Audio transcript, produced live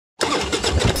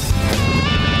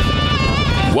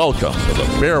Welcome to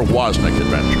the Bear Woznick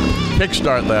Adventure.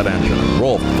 Kickstart that engine and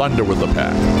roll thunder with the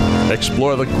pack.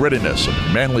 Explore the grittiness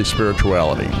of manly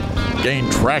spirituality. Gain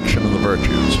traction in the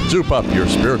virtues. Zoop up your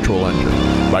spiritual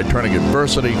engine by turning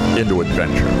adversity into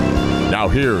adventure. Now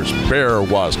here's Bear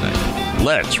Woznick.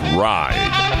 Let's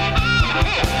ride.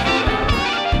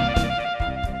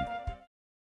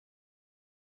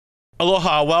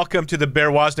 Aloha, welcome to the Bear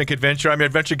Woznick Adventure. I'm your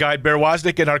adventure guide, Bear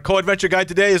Woznick, and our co-adventure guide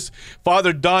today is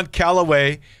Father Don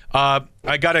Calloway.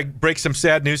 I got to break some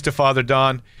sad news to Father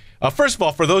Don. First of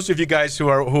all, for those of you guys who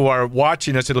are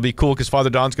watching us, it'll be cool because Father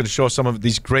Don's going to show us some of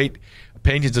these great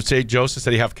paintings of St. Joseph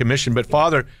that he have commissioned. But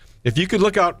Father, if you could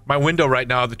look out my window right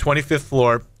now, the 25th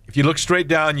floor, if you look straight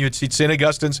down, you would see St.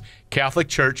 Augustine's Catholic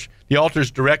Church. The altar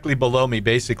is directly below me,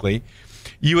 basically.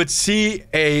 You would see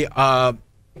a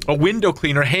window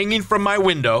cleaner hanging from my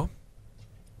window.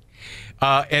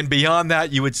 And beyond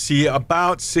that, you would see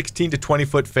about 16 to 20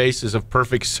 foot faces of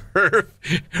perfect surf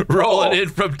rolling in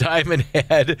from Diamond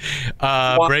Head,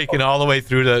 breaking all the way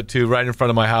through to right in front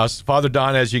of my house. Father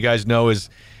Don, as you guys know, is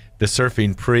the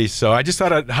surfing priest. So I just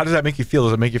thought, how does that make you feel?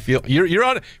 Does it make you feel you're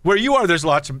on where you are? There's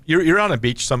lots of you're on a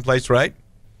beach someplace, right?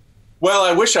 Well,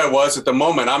 I wish I was at the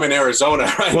moment. I'm in Arizona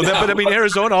right now. But I mean,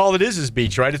 Arizona, all it is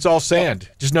beach, right? It's all sand,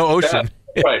 just no ocean.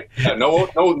 Yeah, right. Yeah, no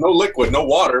liquid, no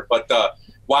water. But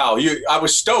wow, I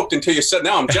was stoked until you said,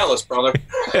 now I'm jealous, brother.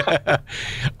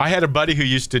 I had a buddy who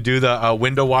used to do the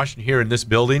window washing here in this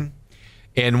building.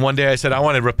 And one day I said, I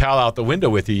want to rappel out the window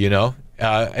with you, you know.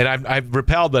 And I've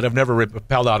rappelled, but I've never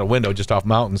rappelled out a window just off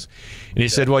mountains. And he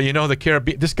said, well, you know, the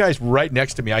Caribbean, this guy's right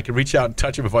next to me. I can reach out and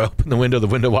touch him if I open the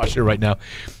window washer right now.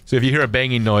 So if you hear a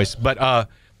banging noise.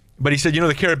 But he said, you know,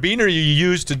 the carabiner you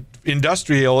use to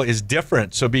industrial is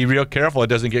different. So be real careful it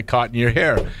doesn't get caught in your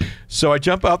hair. So I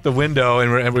jump out the window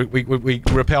and we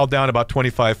rappel down about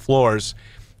 25 floors.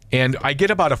 And I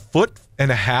get about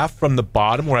 1.5 feet from the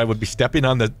bottom where I would be stepping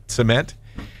on the cement.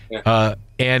 Yeah.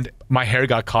 And my hair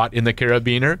got caught in the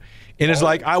carabiner. And it's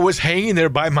like I was hanging there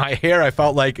by my hair. I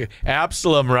felt like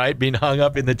Absalom, right, being hung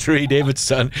up in the tree, David's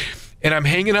son. And I'm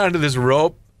hanging onto this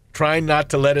rope, trying not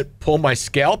to let it pull my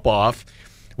scalp off,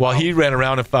 while he ran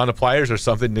around and found a pliers or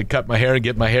something to cut my hair and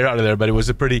get my hair out of there. But it was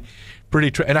a pretty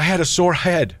and I had a sore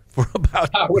head for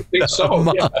about I would think so, a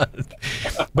month.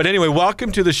 Yeah. But anyway,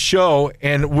 welcome to the show,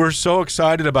 and we're so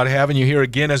excited about having you here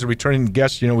again as a returning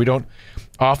guest. You know, we don't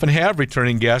often have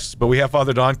returning guests, but we have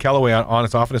Father Don Calloway on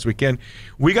as often as we can.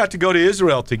 We got to go to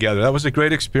Israel together. That was a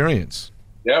great experience.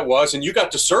 Yeah, it was, and you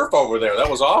got to surf over there. That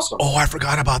was awesome. Oh, I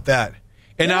forgot about that.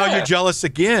 And now you're jealous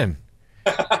again.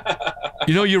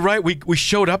 You know, you're right. We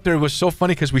showed up there. It was so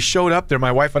funny because we showed up there,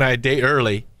 my wife and I, a day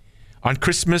early on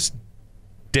Christmas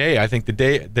Day. I think the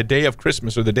day of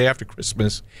Christmas or the day after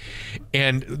Christmas.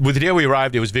 And with the day we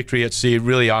arrived, it was Victory at Sea,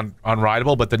 really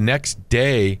unrideable. But the next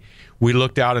day, we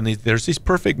looked out and there's these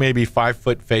perfect, maybe 5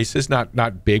 foot faces,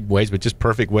 not big waves, but just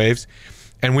perfect waves.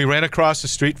 And we ran across the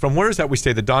street from, where is that we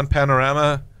stay? The Don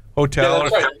Panorama Hotel. Yeah,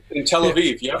 that's right. In Tel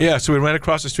Aviv, yeah. Yeah, so we ran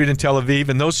across the street in Tel Aviv,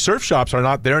 and those surf shops are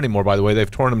not there anymore, by the way. They've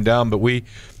torn them down, but we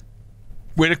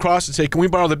went across and said, can we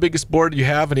borrow the biggest board you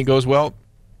have? And he goes, well,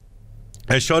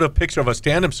 I showed a picture of us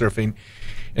stand-up surfing,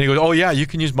 and he goes, oh, yeah, you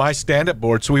can use my stand-up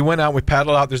board. So we went out, we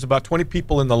paddled out. There's about 20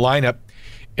 people in the lineup,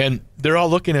 and they're all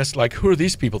looking at us like, who are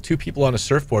these people? 2 people on a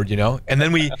surfboard, you know? And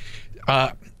then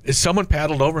someone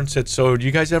paddled over and said, so do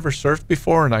you guys ever surfed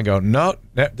before? And I go, no,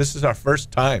 this is our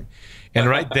first time. And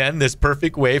right then, this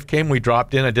perfect wave came. We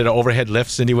dropped in. I did an overhead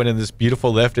lift. Cindy went in this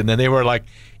beautiful lift, and then they were like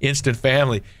instant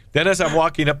family. Then as I'm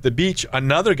walking up the beach,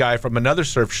 another guy from another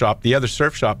surf shop, the other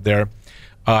surf shop there,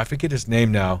 I forget his name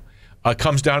now,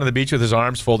 comes down to the beach with his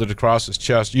arms folded across his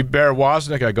chest. You Bear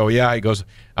Woznick? I go, yeah. He goes,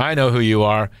 I know who you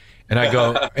are. And I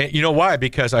go, you know why?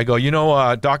 Because I go, you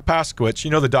know Doc Paskowitz,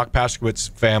 you know the Doc Paskowitz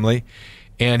family?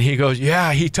 And he goes,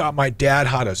 yeah, he taught my dad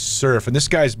how to surf. And this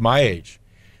guy's my age.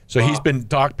 So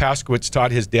Doc Paskowitz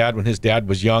taught his dad when his dad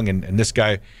was young, and this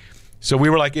guy, so we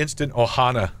were like instant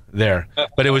ohana there.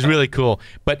 But it was really cool.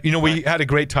 But, you know, we had a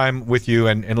great time with you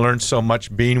and learned so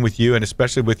much being with you, and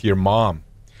especially with your mom.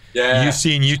 Yeah.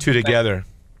 Seeing you two together.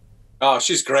 Oh,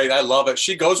 she's great. I love it.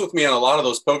 She goes with me on a lot of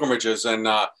those pilgrimages, and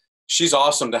she's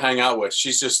awesome to hang out with.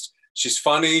 She's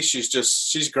funny.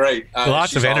 She's great.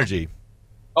 Lots of energy. Awesome.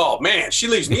 Oh, man, she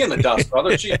leaves me in the dust,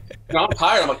 brother. I'm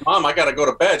tired. I'm like, Mom, I got to go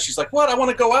to bed. She's like, what? I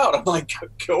want to go out. I'm like,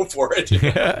 go for it.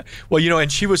 Yeah. Well, you know, and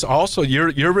she was also,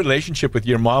 your relationship with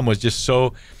your mom was just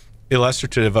so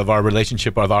illustrative of our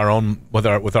relationship with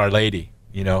Our Lady.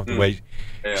 You know, the way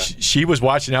she was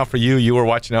watching out for you, you were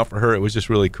watching out for her. It was just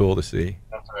really cool to see.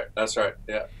 That's right.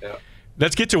 Yeah.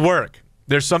 Let's get to work.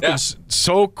 There's something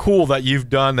so cool that you've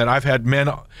done that I've had men,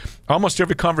 almost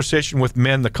every conversation with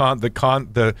men,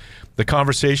 the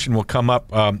conversation will come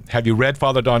up. Have you read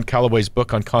Father Don Calloway's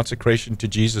book on consecration to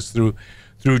Jesus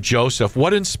through Joseph?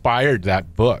 What inspired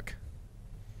that book?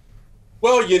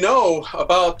 Well,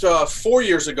 about 4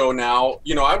 years ago now,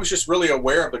 I was just really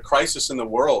aware of the crisis in the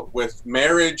world with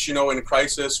marriage, in a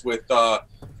crisis, with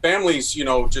families,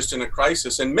 just in a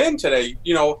crisis. And men today,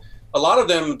 a lot of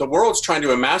them, the world's trying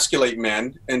to emasculate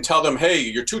men and tell them, hey,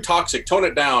 you're too toxic, tone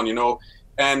it down,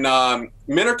 And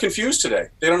men are confused today.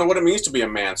 They don't know what it means to be a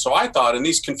man. So I thought in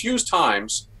these confused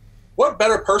times, what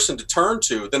better person to turn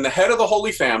to than the head of the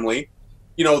Holy Family,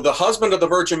 the husband of the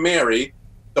Virgin Mary,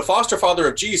 the foster father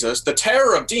of Jesus, the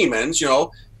terror of demons,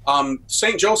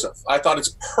 St. Joseph. I thought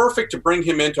it's perfect to bring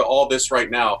him into all this right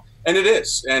now. And it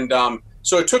is. And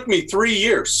so it took me 3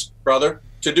 years, brother,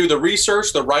 to do the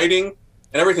research, the writing,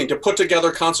 and everything, to put together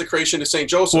consecration to St.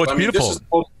 Joseph. Well, it's beautiful. This is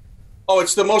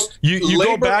it's the most you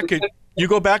go back and you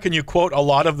go back and you quote a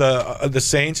lot of the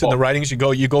saints and the writings. You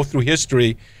go through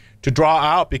history to draw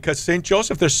out, because St.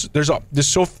 Joseph, there's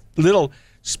so little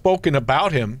spoken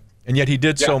about him, and yet he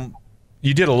did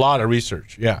you did a lot of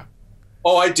research. Yeah.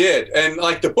 Oh, I did. And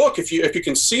like the book, if you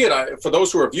can see it, for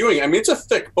those who are viewing, it's a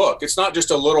thick book. It's not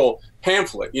just a little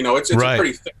pamphlet, it's right. A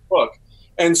pretty thick book.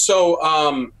 And so,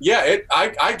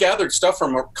 I gathered stuff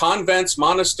from convents,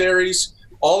 monasteries,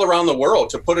 all around the world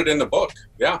to put it in the book.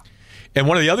 Yeah. And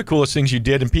one of the other coolest things you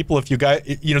did, and people, if you guys,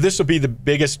 this will be the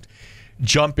biggest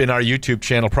jump in our YouTube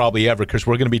channel probably ever, because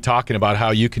we're going to be talking about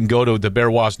how you can go to the Bear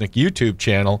Woznick YouTube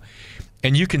channel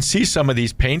and you can see some of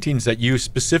these paintings that you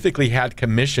specifically had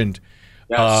commissioned.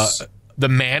 Yes. The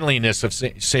manliness of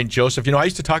St. Joseph. I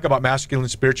used to talk about masculine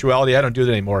spirituality. I don't do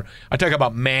that anymore. I talk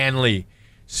about manly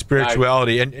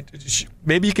spirituality. And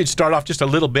maybe you could start off just a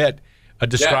little bit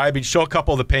describing, show a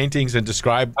couple of the paintings and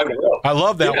describe. I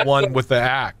love that one with the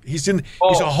axe. He's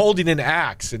holding an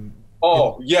axe.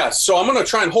 Yes. So I'm going to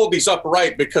try and hold these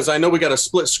upright, because I know we got a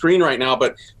split screen right now,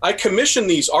 but I commissioned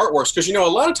these artworks because, a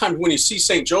lot of times when you see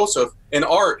St. Joseph in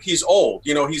art, he's old,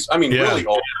 really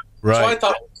old. Right. So I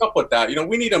thought, what's up with that?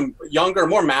 We need him younger,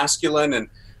 more masculine. And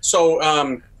so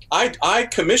I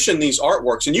commissioned these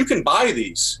artworks, and you can buy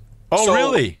these. Oh,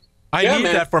 really? I need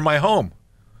that for my home.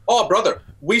 Oh, brother.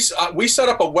 We set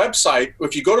up a website.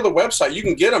 If you go to the website, you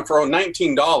can get them for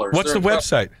 $19. What's the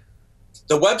website?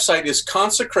 The website is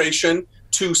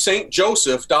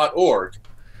consecrationtostjoseph.org.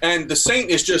 And the saint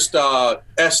is just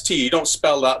ST. You don't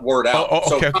spell that word out.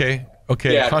 Okay.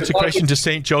 Yeah,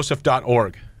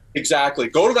 consecrationtostjoseph.org. Exactly.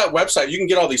 Go to that website. You can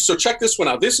get all these. So check this one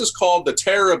out. This is called The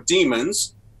Terror of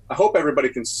Demons. I hope everybody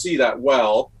can see that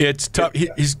well. It's tough.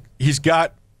 He's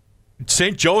got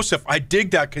St. Joseph. I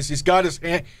dig that, because he's got his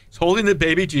hand. He's holding the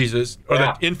baby Jesus, or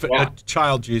the infant, the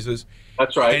child Jesus.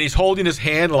 That's right. And he's holding his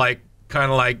hand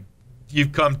kind of like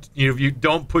you've come. You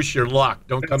don't push your luck.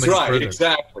 Don't come any further.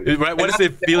 Exactly. Right. What is the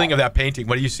feeling of that painting?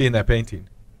 What do you see in that painting?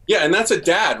 Yeah, and that's a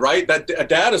dad, right? That a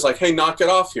dad is like, hey, knock it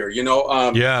off here.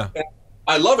 Yeah.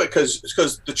 I love it because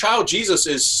the child Jesus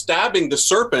is stabbing the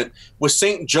serpent with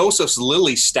St. Joseph's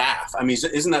lily staff.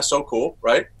 Isn't that so cool,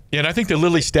 right? Yeah, and I think the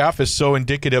lily staff is so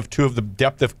indicative, too, of the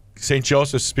depth of St.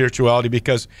 Joseph's spirituality,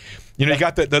 because, you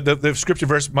got the scripture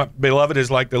verse, my beloved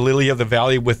is like the lily of the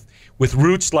valley with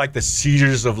roots like the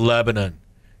cedars of Lebanon.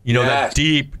 That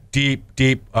deep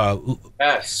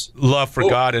love for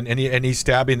God, and he's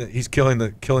killing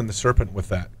the serpent with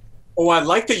that. Oh, I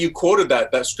like that you quoted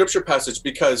that scripture passage,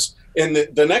 because in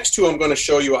the next two I'm going to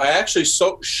show you, I actually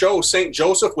show St.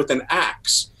 Joseph with an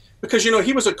axe, because,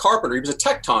 he was a carpenter. He was a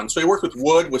tecton, so he worked with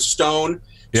wood, with stone.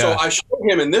 Yeah. So I showed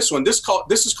him in this one. This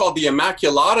is called the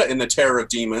Immaculata in the Terror of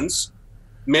Demons.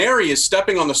 Mary is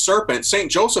stepping on the serpent. St.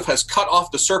 Joseph has cut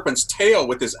off the serpent's tail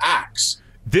with his axe.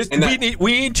 We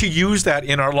need to use that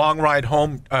in our Long Ride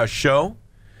Home show.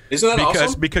 Isn't that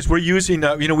awesome? Because we're using,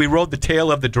 we wrote the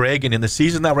Tale of the Dragon in the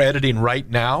season that we're editing right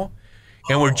now,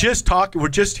 and we're just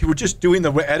doing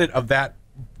the edit of that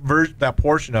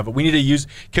portion of it. We need to use.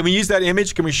 Can we use that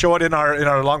image? Can we show it in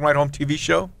our Long Ride Home TV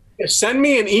show? Yeah, send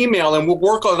me an email and we'll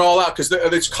work it all out, because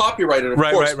it's copyrighted. Of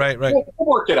course. Right. We'll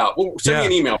work it out. Send me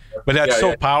an email. But that's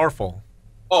so powerful.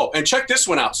 Oh, and check this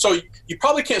one out. So you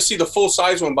probably can't see the full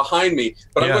size one behind me,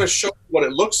 but I'm going to show you what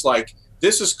it looks like.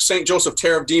 This is St. Joseph,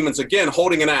 Terror of Demons, again,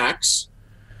 holding an axe,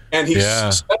 and he's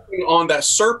stepping on that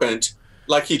serpent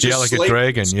like he just like a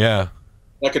dragon,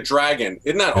 like a dragon.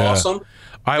 Isn't that awesome?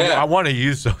 I want to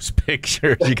use those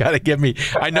pictures. You got to give me.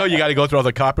 I know you got to go through all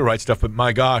the copyright stuff, but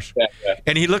my gosh,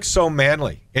 and he looks so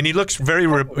manly, and he looks very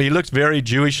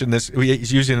Jewish in this.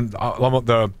 He's using the I don't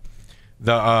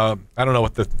know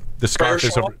what the scarf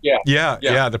is.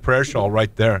 Yeah, the prayer shawl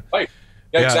right there. Right.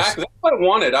 Yeah, exactly. That's what I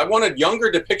wanted. I wanted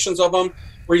younger depictions of him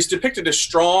where he's depicted as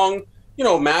strong,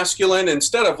 masculine,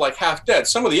 instead of like half dead.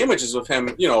 Some of the images of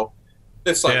him,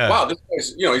 it's like, wow, this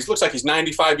guy's, he looks like he's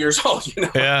 95 years old,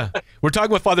 Yeah. We're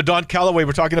talking with Father Don Calloway.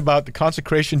 We're talking about the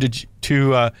consecration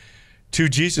to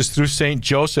Jesus through St.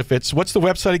 Joseph. What's the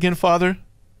website again, Father?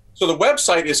 So the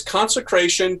website is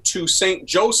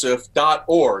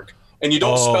consecration2stjoseph.org. And you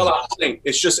don't spell out Saint,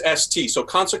 it's just ST. So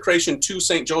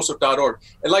consecration2stjoseph.org.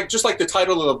 And just like the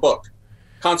title of the book,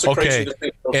 Consecration to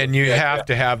St. Joseph. And you have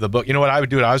to have the book. You know what I would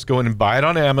do? I was going and buy it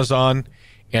on Amazon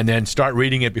and then start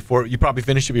reading it before, you probably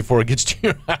finish it before it gets to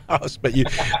your house. But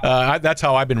that's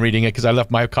how I've been reading it, because I left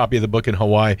my copy of the book in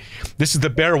Hawaii. This is the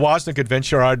Bear Woznick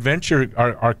Adventure.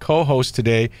 Our co-host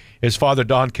today is Father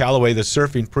Don Calloway, the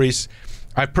surfing priest.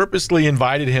 I purposely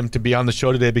invited him to be on the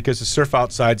show today because the surf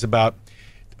outside's about,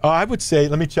 I would say,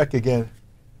 let me check again.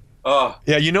 Yeah,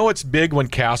 it's big when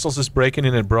Castles is breaking,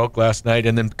 and it broke last night,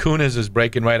 and then Kuna's is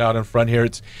breaking right out in front here.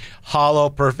 It's hollow,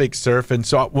 perfect surf. And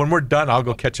so when we're done, I'll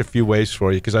go catch a few waves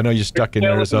for you, because I know you're stuck in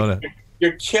Arizona.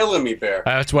 You're killing me, Bear.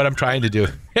 That's what I'm trying to do.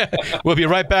 We'll be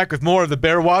right back with more of the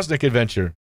Bear Woznick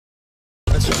Adventure.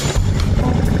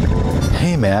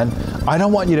 Hey man, I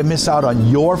don't want you to miss out on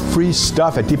your free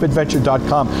stuff at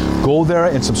deepadventure.com. Go there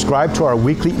and subscribe to our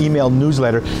weekly email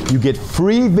newsletter. You get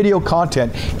free video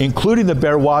content, including the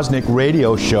Bear Woznick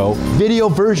radio show, video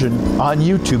version on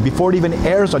YouTube before it even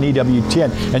airs on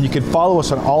EWTN. And you can follow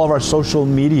us on all of our social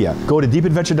media. Go to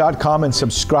deepadventure.com and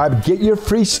subscribe. Get your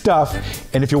free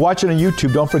stuff. And if you're watching on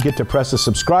YouTube, don't forget to press the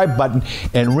subscribe button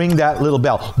and ring that little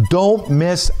bell. Don't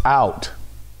miss out.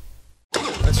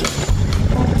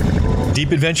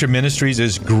 Deep Adventure Ministries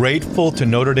is grateful to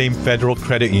Notre Dame Federal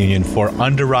Credit Union for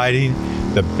underwriting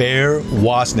the Bear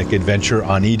Woznick Adventure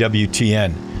on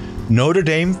EWTN. Notre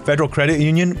Dame Federal Credit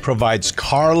Union provides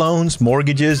car loans,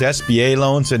 mortgages, SBA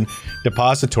loans, and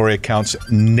depository accounts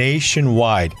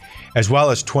nationwide, as well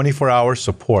as 24-hour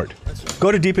support.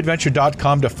 Go to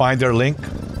deepadventure.com to find their link,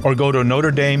 or go to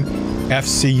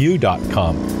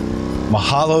NotreDameFCU.com.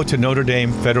 Mahalo to Notre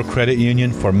Dame Federal Credit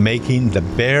Union for making the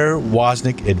Bear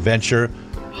Woznick Adventure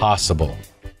possible.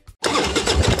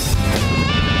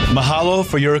 Mahalo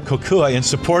for your kokua in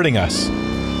supporting us.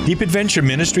 Deep Adventure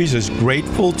Ministries is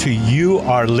grateful to you,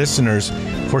 our listeners,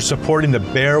 for supporting the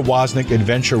Bear Woznick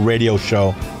Adventure radio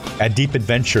show at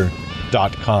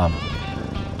deepadventure.com.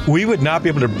 We would not be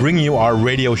able to bring you our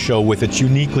radio show with its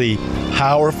uniquely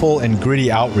powerful and gritty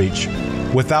outreach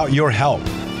without your help.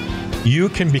 You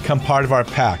can become part of our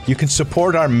pack. You can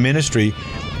support our ministry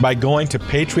by going to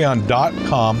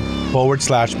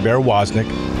patreon.com/Bear Woznick,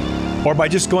 or by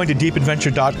just going to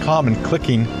deepadventure.com and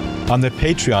clicking on the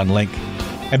Patreon link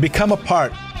and become a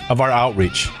part of our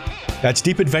outreach. That's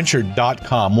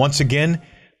deepadventure.com. Once again,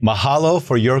 mahalo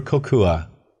for your kokua.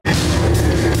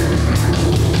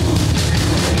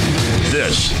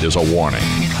 This is a warning.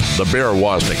 The Bear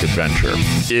Woznick Adventure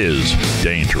is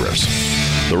dangerous.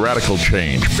 The radical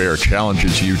change Bear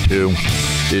challenges you to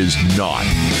is not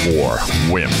for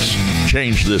wimps.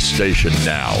 Change this station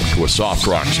now to a soft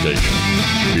rock station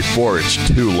before it's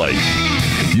too late.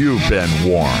 You've been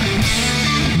warned.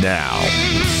 Now,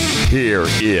 here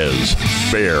is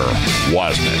Bear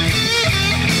Woznick.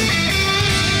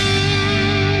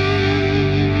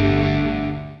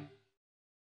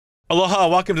 Aloha,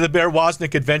 welcome to the Bear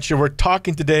Woznick Adventure. We're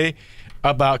talking today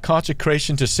about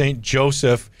consecration to St.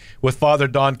 Joseph with Father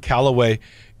Don Calloway.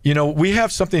 We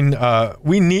have something,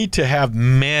 we need to have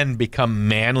men become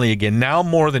manly again, now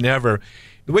more than ever.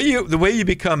 The way you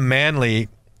become manly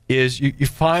is you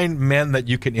find men that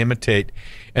you can imitate.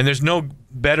 And there's no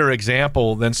better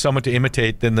example than someone to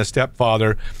imitate than the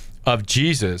stepfather of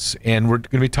Jesus. And we're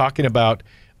going to be talking about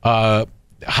how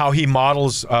he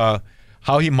models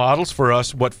for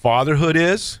us what fatherhood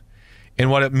is and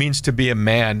what it means to be a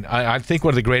man. I think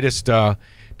one of the greatest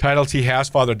titles he has,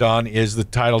 Father Don, is the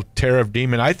title Terror of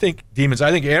Demons. I think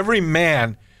every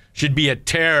man should be a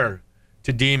terror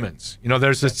to demons.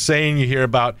 There's this saying you hear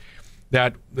about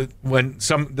that when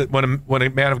a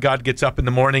man of God gets up in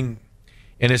the morning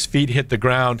and his feet hit the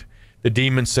ground, the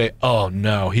demons say, "Oh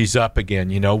no, he's up again."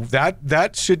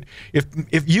 That should,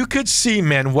 if you could see,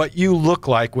 men, what you look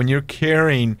like when you're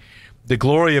carrying the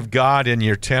glory of God in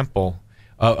your temple,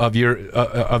 of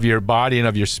your body and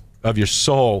of your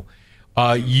soul,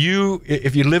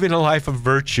 if you live in a life of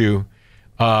virtue,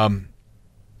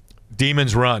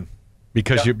 demons run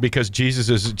because Jesus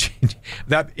is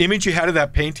that image you had of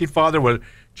that painting, Father, where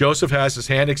Joseph has his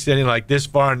hand extending like this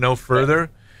far and no further.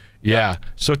 Yeah.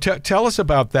 So tell us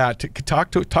about that.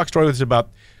 Talk story with us about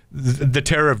the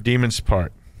terror of demons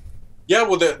part. Yeah,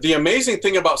 well, the amazing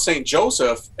thing about St.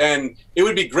 Joseph, and it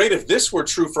would be great if this were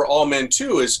true for all men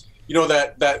too, is, you know,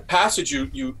 that passage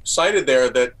you cited there,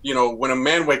 that, you know, when a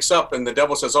man wakes up and the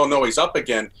devil says, oh no, he's up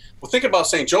again. Well, think about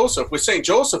St. Joseph. With St.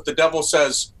 Joseph, the devil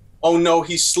says, oh no,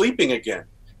 he's sleeping again.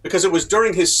 Because it was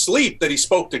during his sleep that he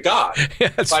spoke to God. Yeah,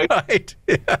 that's right.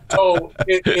 Yeah. So,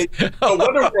 so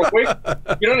whether we're awake,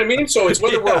 you know what I mean? So it's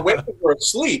whether we're awake or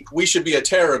asleep, we should be a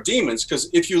terror of demons.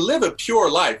 Because if you live a pure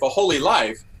life, a holy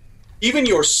life, even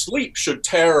your sleep should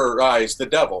terrorize the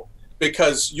devil,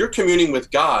 because you're communing with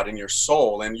God in your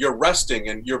soul, and you're resting,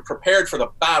 and you're prepared for the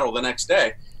battle the next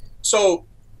day. So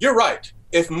you're right.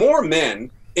 If more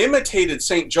men imitated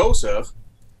St. Joseph,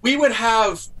 we would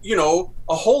have, you know,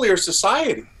 a holier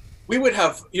society. We would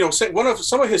have, you know,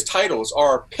 some of his titles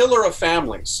are Pillar of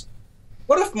Families.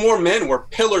 What if more men were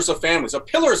pillars of families? A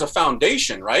pillar is a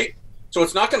foundation, right? So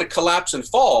it's not going to collapse and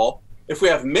fall if we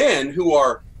have men who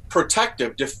are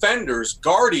protective, defenders,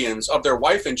 guardians of their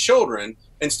wife and children,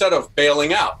 instead of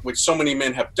bailing out, which so many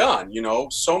men have done. You know,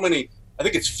 so many, I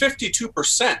think it's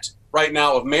 52% right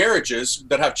now of marriages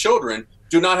that have children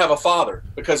do not have a father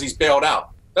because he's bailed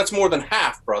out. That's more than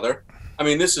half, brother. I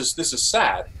mean, this is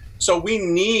sad. So we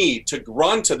need to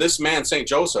run to this man, St.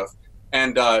 Joseph,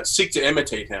 and seek to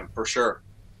imitate him for sure.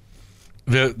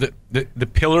 The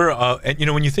pillar, and you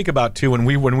know, when you think about too, when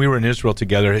we were in Israel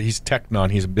together, he's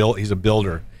technon, he's a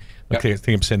builder. Okay, I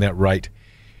think I'm saying that right.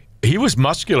 He was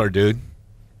muscular, dude.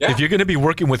 Yeah. If you're going to be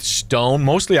working with stone,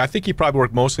 mostly, I think he probably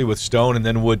worked mostly with stone and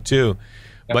then wood too.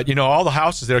 Yeah. But you know, all the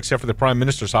houses there, except for the Prime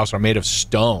Minister's house, are made of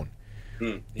stone.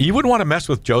 You wouldn't want to mess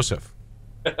with Joseph.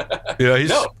 You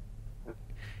know,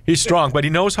 he's strong, but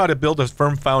he knows how to build a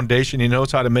firm foundation. He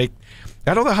knows how to make.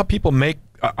 I don't know how people make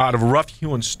out of rough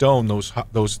hewn stone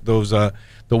the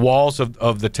walls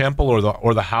of the temple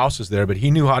or the houses there, but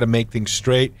he knew how to make things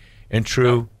straight and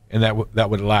true, and that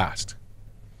would last.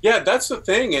 Yeah, that's the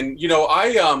thing. And you know,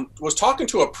 I was talking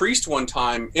to a priest one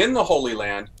time in the Holy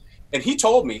Land, and he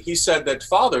told me, he said that,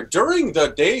 Father, during the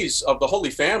days of the Holy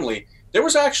Family, there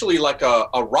was actually like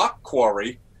a rock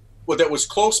quarry that was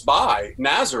close by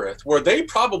Nazareth, where they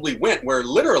probably went, where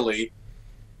literally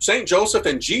St. Joseph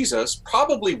and Jesus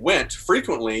probably went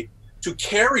frequently to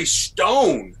carry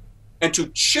stone and to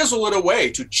chisel it away,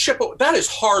 to chip it. That is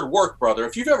hard work, brother.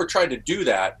 If you've ever tried to do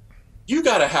that, you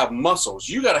got to have muscles,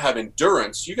 you got to have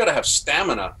endurance, you got to have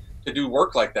stamina to do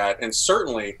work like that. And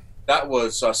certainly that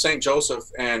was St. Joseph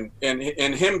and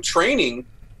him training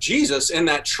Jesus in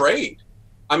that trade.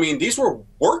 I mean, these were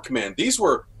workmen. These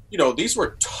were, you know, these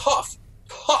were tough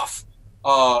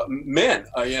men,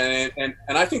 and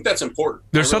I think that's important.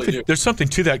 There's something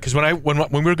to that, because when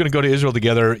we were going to go to Israel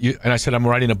together, and I said I'm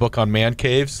writing a book on man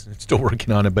caves. I'm still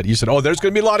working on it, but you said, oh, there's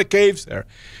going to be a lot of caves there.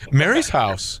 Mary's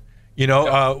house, you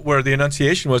know, where the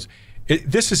Annunciation was.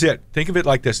 This is it. Think of it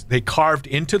like this: they carved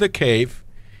into the cave,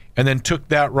 and then took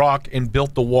that rock and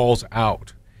built the walls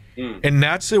out. And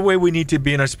that's the way we need to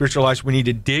be in our spiritual lives. We need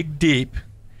to dig deep,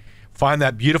 find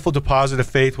that beautiful deposit of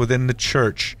faith within the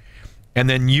church, and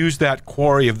then use that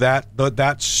quarry of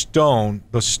that stone,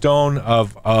 the stone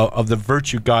of the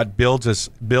virtue God builds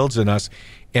in us,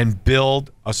 and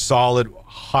build a solid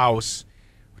house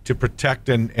to protect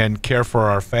and care for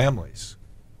our families.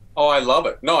 Oh, I love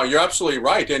it. No, you're absolutely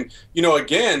right. And you know,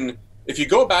 again, if you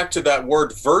go back to that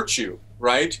word virtue,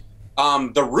 right?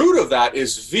 The root of that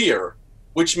is vir,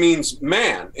 which means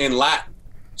man in Latin.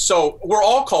 So we're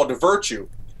all called to virtue.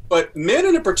 But men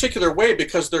in a particular way,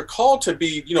 because they're called to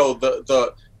be, you know,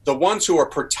 the ones who are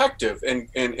protective and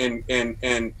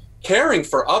caring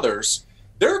for others,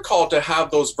 they're called to have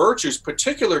those virtues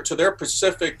particular to their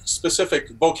specific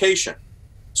vocation.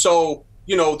 So,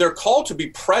 you know, they're called to be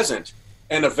present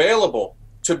and available,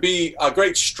 to be a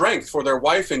great strength for their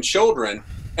wife and children,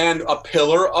 and a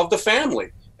pillar of the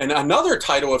family. And another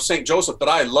title of St. Joseph that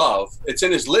I love, it's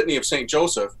in his litany of St.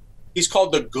 Joseph, he's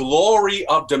called the glory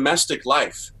of domestic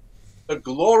life. The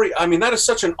glory, I mean, that is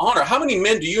such an honor. How many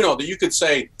men do you know that you could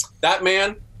say, that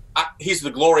man, he's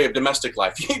the glory of domestic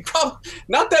life?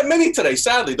 Not that many today,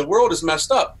 sadly. The world is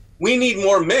messed up. We need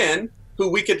more men who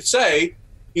we could say,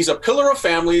 he's a pillar of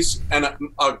families and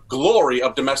a glory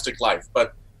of domestic life.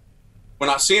 But we're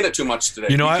not seeing it too much today.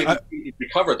 You know, we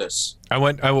cover this. I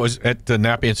was at the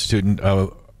Nappy Institute, and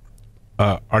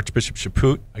Archbishop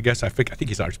Chaput, I think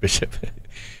he's Archbishop.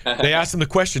 They asked him the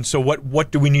question, so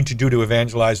what do we need to do to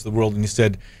evangelize the world? And he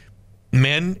said,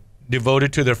 men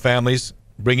devoted to their families,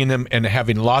 bringing them and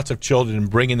having lots of children and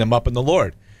bringing them up in the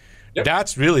Lord. Yep.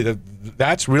 That's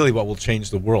really what will change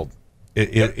the world.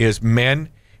 Is men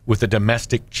with a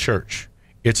domestic church.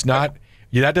 It's not,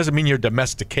 that doesn't mean you're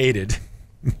domesticated,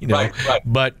 you know, right.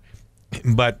 But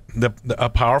But a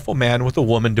powerful man with a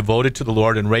woman devoted to the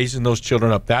Lord and raising those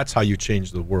children up, that's how you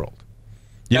change the world.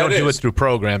 You don't do it through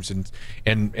programs and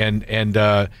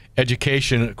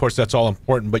education. Of course, that's all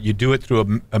important, but you do it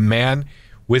through a man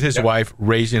with his wife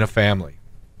raising a family.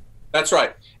 That's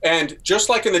right. And just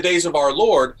like in the days of our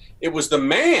Lord, it was the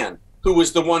man who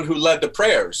was the one who led the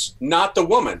prayers, not the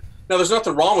woman. Now, there's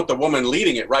nothing wrong with the woman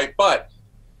leading it, right? But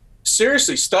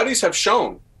seriously, studies have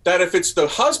shown that if it's the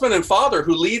husband and father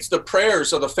who leads the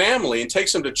prayers of the family and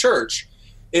takes them to church,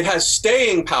 it has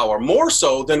staying power more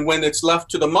so than when it's left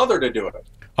to the mother to do it.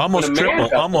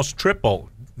 Almost triple,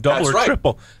 double or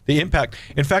triple the impact.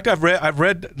 In fact, I've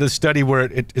read the study where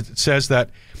it says that,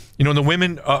 you know, the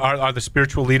women are the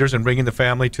spiritual leaders and bringing the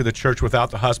family to the church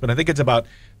without the husband. I think it's about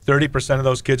 30% of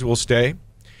those kids will stay.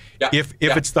 Yeah. If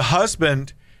it's the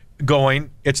husband going,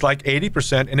 it's like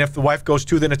 80%, and if the wife goes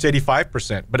too, then it's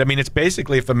 85%. But I mean, it's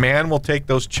basically if a man will take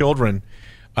those children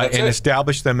and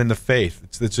establish them in the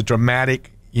faith, it's a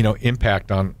dramatic, you know,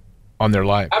 impact on their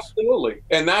lives. Absolutely.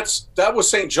 And that was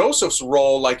St. Joseph's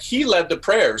role. Like, he led the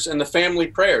prayers and the family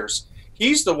prayers.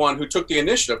 He's the one who took the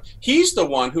initiative. He's the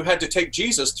one who had to take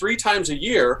Jesus 3 times a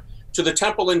year to the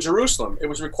temple in Jerusalem. It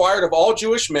was required of all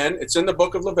Jewish men, it's in the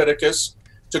book of Leviticus,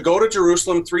 to go to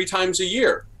Jerusalem 3 times a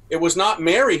year. It was not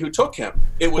Mary who took him.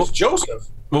 It was Joseph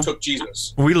who took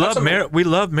Jesus. We love Mary. We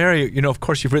love Mary. You know, of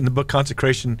course, you've written the book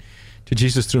Consecration to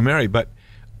Jesus through Mary. But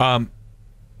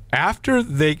after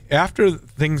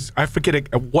things, I forget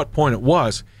at what point it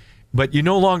was, but you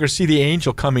no longer see the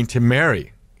angel coming to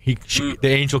Mary. The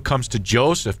angel comes to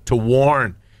Joseph to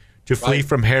warn, to flee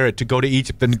from Herod, to go to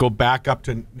Egypt, then go back up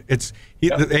to.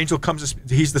 The angel comes.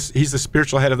 He's the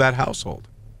spiritual head of that household.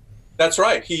 That's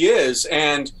right. He is,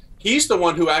 and he's the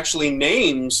one who actually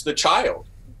names the child.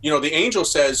 You know, the angel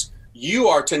says, you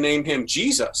are to name him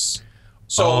Jesus.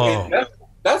 So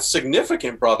that's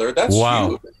significant, brother. That's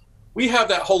huge. We have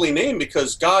that holy name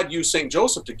because God used St.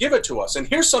 Joseph to give it to us. And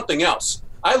here's something else.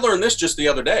 I learned this just the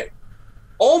other day.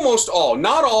 Almost all,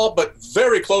 not all, but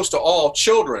very close to all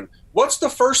children, what's the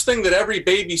first thing that every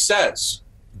baby says?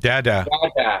 Dada.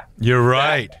 Dada. You're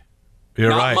right. Dada.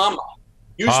 You're not right. Mama.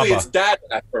 Usually it's Dada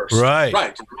at first. Right.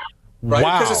 Right.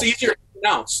 Wow. Because it's easier to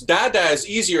pronounce. Dada is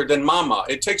easier than Mama.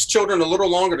 It takes children a little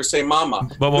longer to say Mama.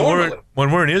 But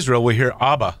when we're in Israel, we hear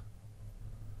Abba.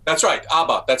 That's right.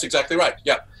 Abba. That's exactly right.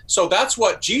 Yeah. So that's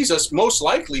what Jesus most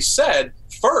likely said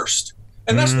first.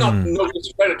 And that's not no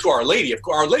discredit to Our Lady.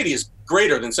 Our Lady is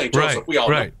greater than St. Joseph. We all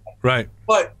know. Right.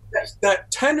 But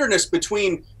that tenderness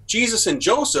between Jesus and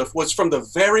Joseph was from the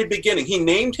very beginning. He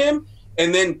named him,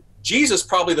 and then Jesus,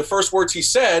 probably the first words he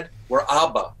said were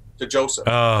Abba to Joseph.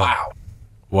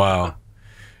 Wow.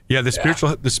 Yeah,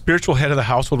 the spiritual head of the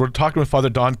household. We're talking with Father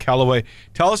Don Calloway.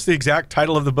 Tell us the exact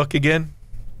title of the book again.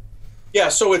 Yeah,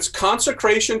 so it's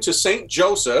Consecration to St.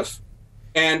 Joseph,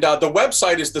 and the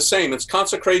website is the same. It's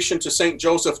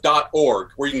consecrationtostjoseph.org,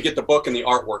 where you can get the book and the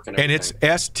artwork and everything.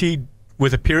 And it's ST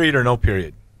with a period or no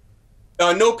period?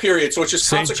 No period, so it's just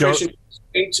Consecration to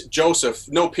St. Joseph,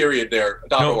 no period there,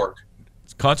 .org.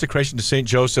 Consecration to St.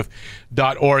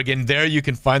 Joseph.org, and there you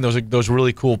can find those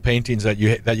really cool paintings that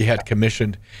you had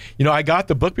commissioned. You know, I got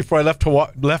the book before I left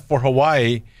for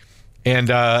Hawaii, and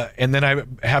then I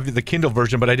have the Kindle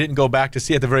version, but I didn't go back to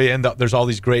see at the very end. There's all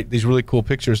these really cool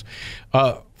pictures.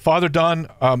 Father Don,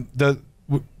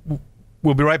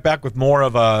 we'll be right back with more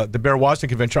of the Bear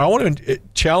Woznick Adventure. I want to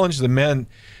challenge the men,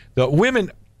 the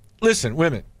women. Listen,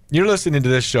 women, you're listening to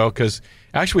this show because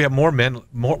actually we have more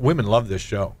women love this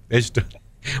show.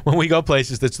 When we go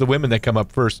places, it's the women that come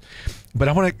up first. But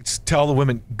I want to tell the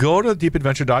women, go to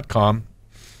deepadventure.com,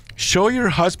 show your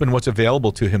husband what's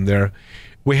available to him there.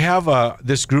 We have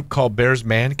this group called Bear's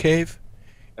Man Cave,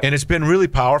 and it's been really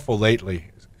powerful lately,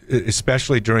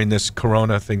 especially during this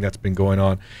corona thing that's been going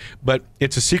on. But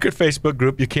it's a secret Facebook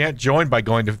group. You can't join by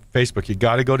going to Facebook. You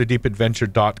got to go to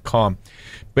deepadventure.com.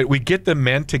 But we get the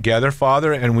men together,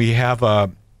 Father, and we have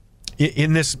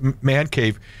in this man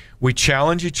cave, we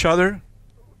challenge each other.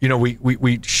 You know,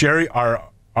 we share our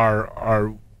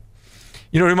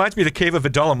you know, it reminds me of the Cave of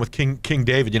Adullam with King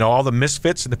David. You know, all the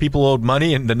misfits and the people who owed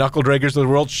money and the knuckle draggers of the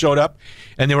world showed up,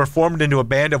 and they were formed into a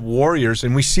band of warriors.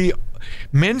 And we see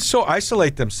men so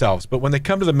isolate themselves, but when they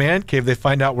come to the man cave, they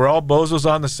find out we're all bozos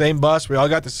on the same bus. We all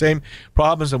got the same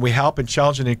problems, and we help and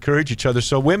challenge and encourage each other.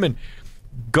 So women,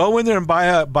 go in there and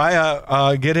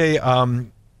get a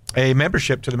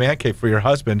membership to the man cave for your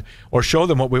husband, or show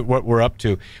them what we're up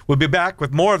to. We'll be back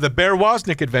with more of the Bear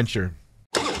Woznick Adventure.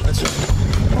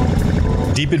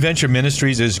 Deep Adventure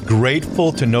Ministries is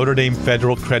grateful to Notre Dame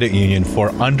Federal Credit Union for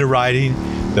underwriting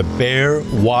the Bear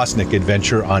Woznick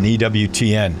Adventure on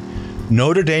EWTN.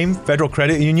 Notre Dame Federal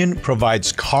Credit Union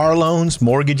provides car loans,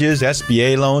 mortgages,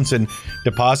 SBA loans, and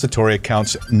depository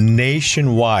accounts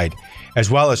nationwide, as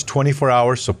well as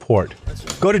 24-hour support.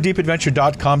 Go to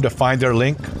deepadventure.com to find their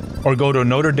link, or go to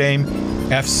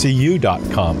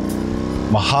NotreDameFCU.com.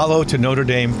 Mahalo to Notre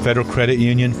Dame Federal Credit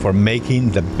Union for making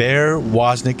the Bear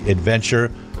Woznick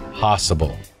Adventure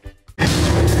possible.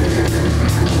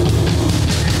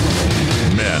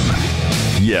 Men,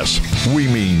 yes, we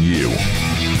mean you.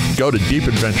 Go to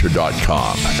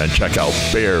deepadventure.com and check out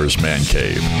Bear's Man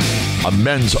Cave, a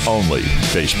men's-only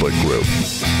Facebook group.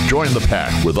 Join the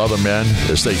pack with other men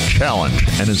as they challenge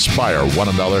and inspire one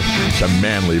another to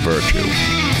manly virtue.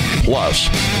 Plus,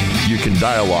 you can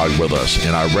dialogue with us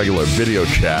in our regular video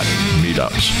chat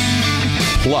meetups.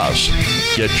 Plus,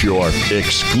 get your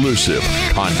exclusive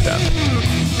content.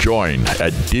 Join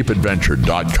at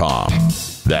deepadventure.com.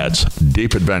 That's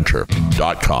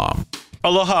deepadventure.com.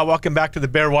 Aloha, welcome back to the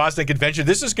Bear Woznick Adventure.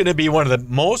 This is going to be one of the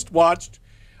most watched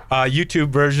YouTube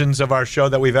versions of our show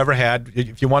that we've ever had.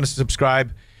 If you want to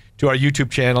subscribe to our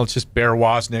YouTube channel, it's just Bear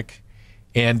Woznick.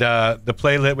 And the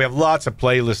playlist, we have lots of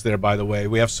playlists there, by the way.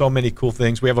 We have so many cool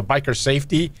things. We have a biker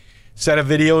safety set of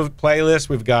video playlists.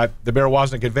 We've got the Bear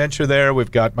Woznick Adventure there. We've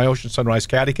got my Ocean Sunrise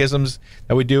Catechisms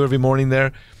that we do every morning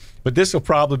there. But this will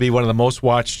probably be one of the most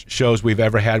watched shows we've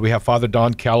ever had. We have Father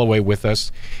Don Calloway with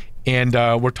us. And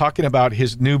we're talking about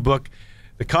his new book,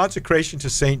 The Consecration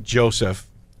to St. Joseph.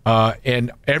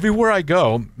 And everywhere I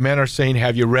go, men are saying,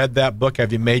 have you read that book?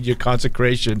 Have you made your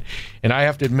consecration? And I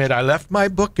have to admit, I left my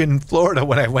book in Florida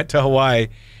when I went to Hawaii.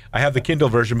 I have the Kindle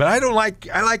version, but I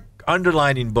like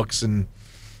underlining books and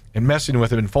messing with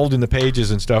them and folding the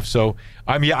pages and stuff. So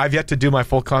I've yet to do my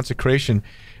full consecration.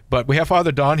 But we have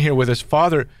Father Don here with us.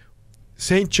 Father,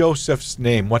 St. Joseph's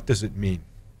name, what does it mean?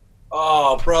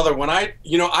 Oh, brother, when I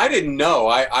didn't know.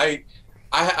 I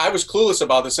was clueless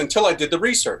about this until I did the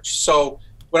research. So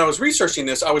when I was researching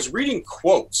this, I was reading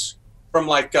quotes from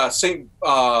like St.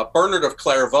 Bernard of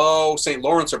Clairvaux, St.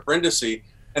 Lawrence of Brindisi,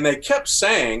 and they kept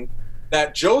saying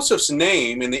that Joseph's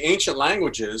name in the ancient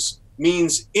languages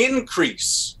means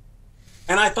increase.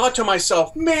 And I thought to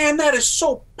myself, man, that is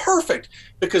so perfect,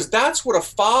 because that's what a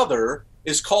father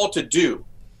is called to do.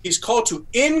 He's called to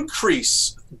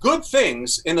increase good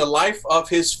things in the life of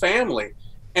his family.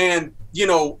 And, you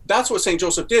know, that's what St.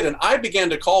 Joseph did. And I began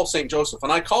to call St. Joseph,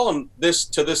 and I call him this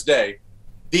to this day,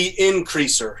 the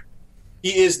increaser.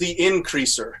 He is the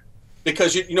increaser.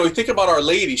 Because, you know, you think about Our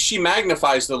Lady, she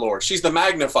magnifies the Lord. She's the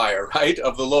magnifier, right,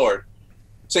 of the Lord.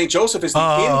 St. Joseph is the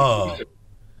increaser.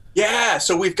 Yeah,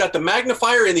 so we've got the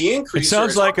magnifier and the increaser. It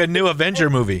sounds like a new Avenger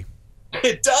movie.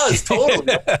 It does,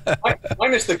 totally.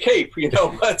 Minus the cape, you know.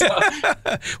 But,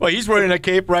 well, he's wearing a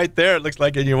cape right there. It looks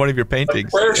like in one of your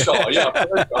paintings. Prayer shawl, yeah.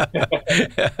 Prayer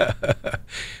shawl.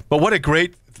 But what a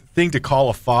great thing to call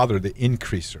a father the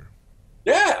increaser.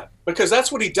 Yeah, because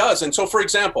that's what he does. And so, for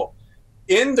example,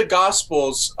 in the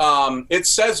Gospels, it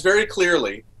says very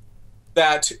clearly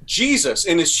that Jesus,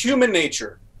 in his human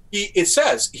nature, it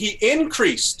says he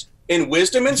increased in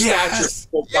wisdom and stature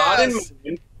for God and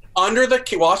man, under the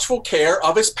watchful care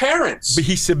of his parents. But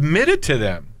he submitted to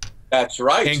them. That's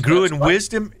right. And grew in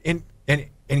wisdom and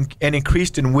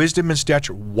increased in wisdom and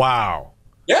stature. Wow.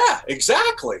 Yeah,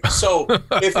 exactly. So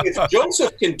if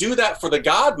Joseph can do that for the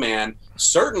God-man,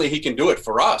 certainly he can do it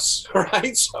for us,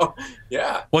 right? So,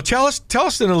 yeah. Well, tell us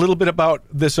then a little bit about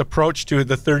this approach to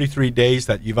the 33 days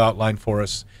that you've outlined for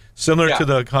us, similar to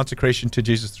the consecration to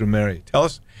Jesus through Mary. Tell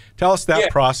us that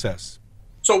process.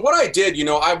 So what I did, you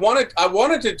know, I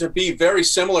wanted it to be very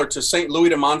similar to St. Louis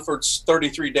de Montfort's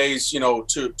 33 days, you know,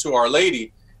 to Our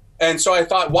Lady. And so I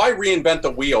thought, why reinvent the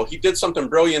wheel? He did something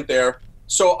brilliant there.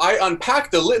 So I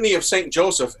unpacked the litany of St.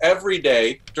 Joseph every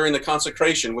day during the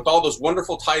consecration with all those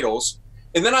wonderful titles.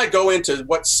 And then I go into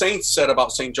what saints said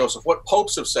about St. Joseph, what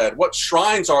popes have said, what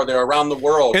shrines are there around the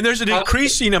world. And there's an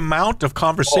increasing amount of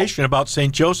conversation about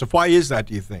St. Joseph. Why is that,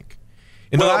 do you think?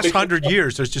 In the last 100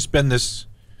 years, there's just been this...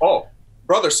 Oh,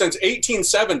 brother, since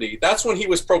 1870, that's when he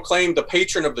was proclaimed the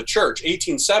patron of the church,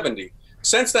 1870.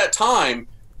 Since that time,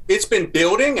 it's been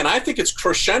building, and I think it's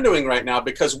crescendoing right now,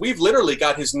 because we've literally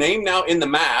got his name now in the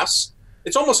Mass.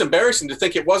 It's almost embarrassing to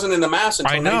think it wasn't in the Mass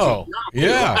until 1990.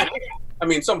 Yeah. I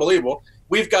mean, it's unbelievable.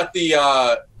 We've got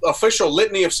the official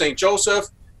litany of St. Joseph.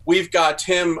 We've got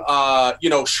him, you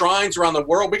know, shrines around the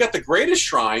world. We got the greatest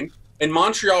shrine in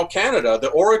Montreal, Canada, the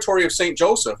Oratory of St.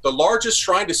 Joseph. The largest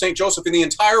shrine to St. Joseph in the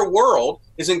entire world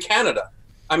is in Canada.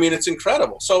 I mean, it's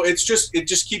incredible. So it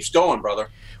just keeps going, brother.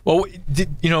 Well,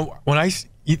 you know, when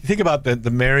you think about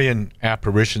the Marian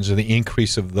apparitions and the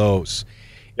increase of those,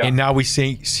 and now we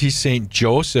see St.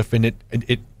 Joseph, and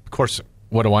it of course,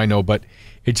 what do I know? But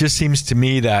it just seems to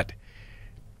me that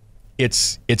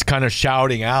it's kind of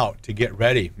shouting out to get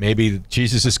ready. Maybe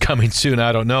Jesus is coming soon.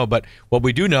 I don't know. But what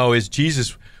we do know is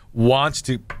Jesus wants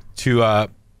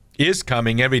is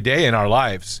coming every day in our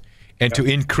lives, and to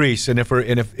increase. And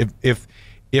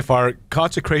if our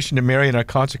consecration to Mary and our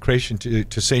consecration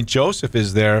to Saint Joseph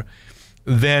is there,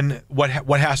 then what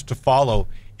has to follow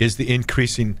is the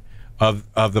increasing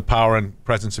of the power and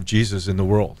presence of Jesus in the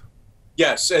world.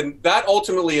 Yes, and that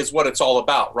ultimately is what it's all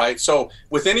about, right? So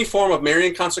with any form of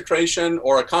Marian consecration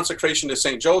or a consecration to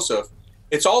Saint Joseph,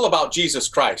 it's all about Jesus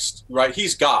Christ, right?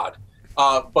 He's God.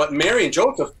 But Mary and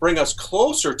Joseph bring us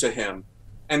closer to him.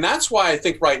 And that's why I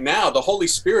think right now the Holy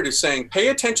Spirit is saying, pay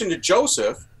attention to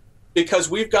Joseph, because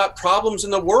we've got problems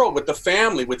in the world with the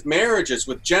family, with marriages,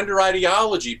 with gender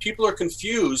ideology. People are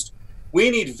confused. We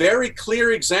need very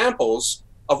clear examples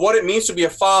of what it means to be a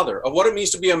father, of what it means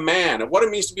to be a man, of what it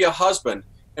means to be a husband.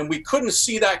 And we couldn't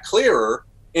see that clearer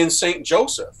in Saint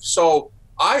Joseph. So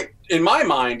in my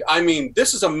mind, I mean,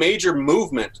 this is a major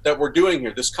movement that we're doing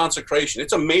here, this consecration.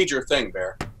 It's a major thing,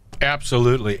 Bear.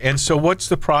 Absolutely. And so what's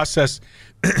the process?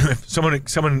 First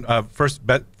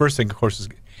thing, of course,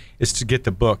 is to get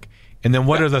the book. And then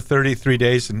what are the 33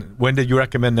 days, and when did you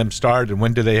recommend them start,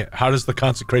 and how does the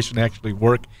consecration actually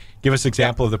work? Give us an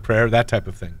example of the prayer, that type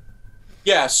of thing.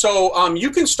 Yeah, so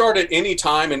you can start at any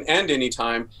time and end any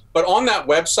time, but on that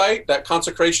website, that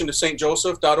consecration to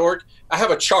stjoseph.org, I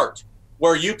have a chart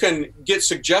where you can get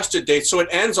suggested dates. So it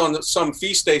ends on some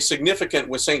feast day significant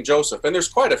with St. Joseph, and there's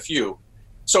quite a few.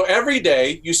 So every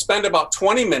day you spend about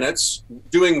 20 minutes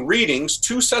doing readings,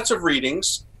 2 sets of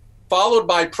readings, followed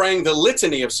by praying the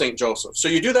litany of St. Joseph. So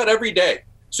you do that every day.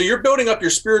 So you're building up your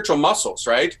spiritual muscles,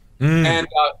 right? And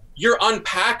you're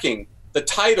unpacking the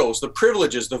titles, the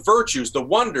privileges, the virtues, the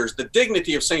wonders, the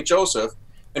dignity of St. Joseph.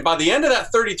 And by the end of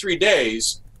that 33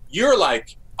 days, you're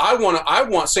like, I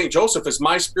want St. Joseph as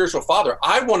my spiritual father.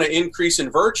 I want to increase in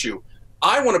virtue.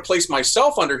 I want to place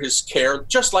myself under his care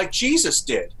just like Jesus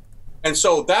did. And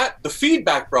so the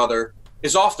feedback, brother,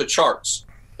 is off the charts.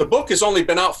 The book has only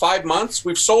been out 5 months.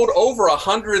 We've sold over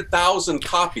 100,000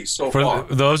 copies so far.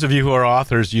 For those of you who are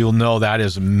authors, you'll know that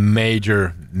is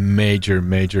major.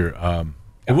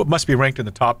 It must be ranked in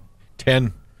the top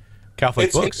 10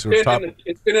 Catholic books.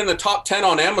 It's been in the top 10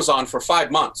 on Amazon for 5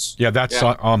 months. Yeah, that's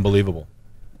unbelievable.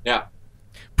 Yeah.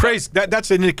 Praise. That's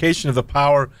an indication of the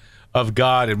power of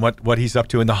God and what he's up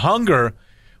to. And the hunger.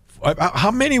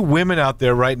 How many women out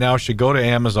there right now should go to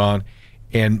Amazon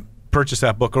and purchase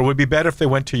that book? Or would it be better if they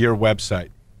went to your website?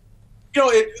 You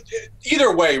know,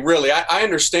 either way, really. I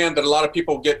understand that a lot of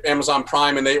people get Amazon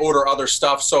Prime and they order other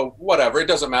stuff, so whatever, it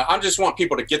doesn't matter. I just want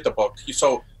people to get the book.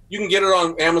 So you can get it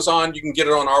on Amazon, you can get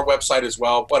it on our website as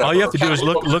well, whatever. All you have to do is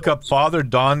look up Father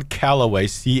Don Calloway,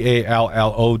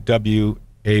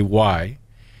 Calloway,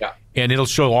 and it'll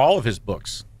show all of his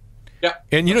books. Yeah,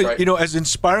 and you know, as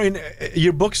inspiring,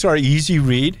 your books are easy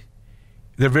read.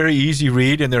 They're very easy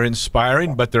read and they're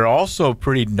inspiring, but they're also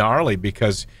pretty gnarly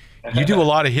because you do a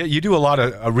lot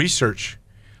of research.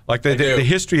 Like the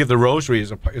history of the Rosary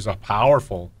is a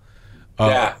powerful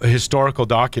historical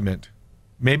document.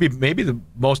 Maybe the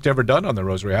most ever done on the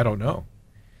Rosary. I don't know.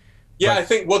 Yeah, I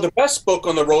think the best book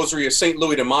on the Rosary is Saint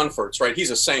Louis de Montfort's. Right,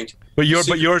 he's a saint. But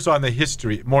yours on the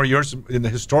history, more yours in the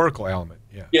historical element.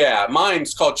 Yeah. Yeah,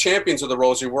 mine's called Champions of the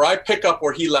Rosary, where I pick up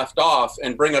where he left off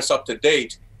and bring us up to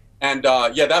date. And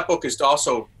that book is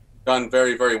also done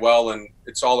very, very well, and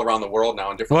it's all around the world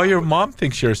now in different. Well, your mom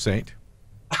thinks you're a saint.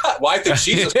 Well, I think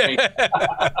she's a saint.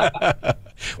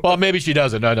 Well, maybe she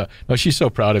doesn't. No, she's so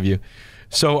proud of you.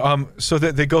 So, so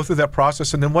that they go through that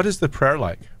process, and then what is the prayer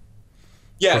like?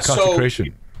 Yeah,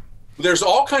 consecration. So there's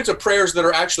all kinds of prayers that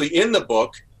are actually in the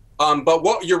book, but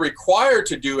what you're required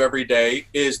to do every day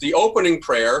is the opening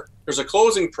prayer. There's a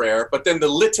closing prayer, but then the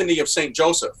litany of Saint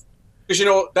Joseph, because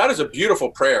that is a beautiful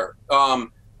prayer.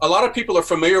 A lot of people are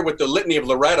familiar with the Litany of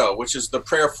Loretto, which is the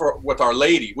prayer with Our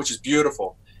Lady, which is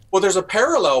beautiful. Well, there's a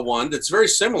parallel one that's very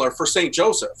similar for Saint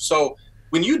Joseph. So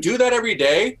when you do that every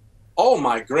day, oh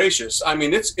my gracious, I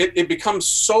mean, it becomes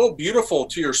so beautiful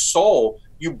to your soul.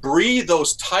 You breathe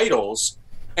those titles,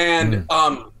 and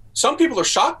some people are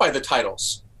shocked by the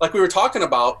titles. Like we were talking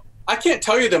about, I can't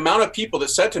tell you the amount of people that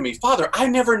said to me, Father, I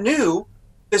never knew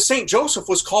that Saint Joseph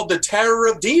was called the Terror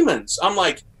of Demons. I'm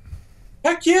like,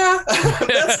 heck yeah.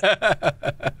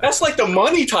 That's like the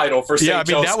money title for Saint Joseph.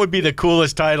 Yeah, I mean, that would be the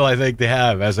coolest title I think to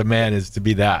have as a man, is to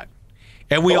be that.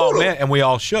 And we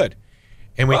all should.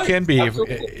 And we can be.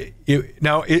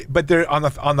 But there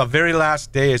on the very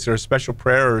last day, is there a special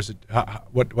prayer, or is it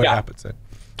what happens then?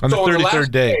 On the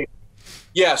 33rd day.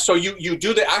 Yeah, so you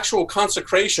do the actual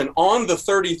consecration on the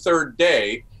 33rd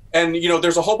day, And, you know,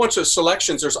 there's a whole bunch of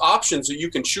selections. There's options that you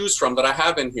can choose from that I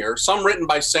have in here. Some written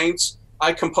by saints.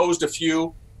 I composed a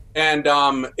few. And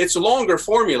it's a longer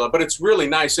formula, but it's really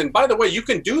nice. And by the way, you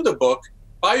can do the book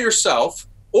by yourself,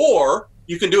 or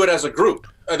you can do it as a group.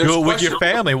 Do it with your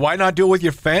family. Why not do it with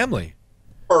your family?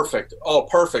 Perfect. Oh,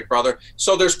 perfect, brother.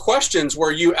 So there's questions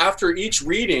where you, after each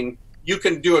reading, you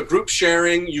can do a group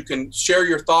sharing. You can share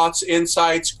your thoughts,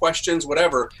 insights, questions,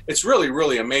 whatever. It's really,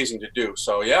 really amazing to do.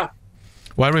 So, yeah.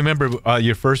 Well, I remember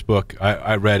your first book.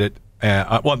 I read it.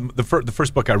 Well, the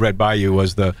first book I read by you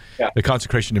was the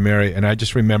Consecration to Mary, and I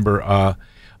just remember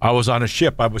I was on a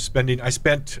ship. I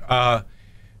spent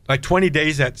like 20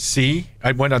 days at sea.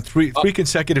 I went on three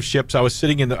consecutive ships. I was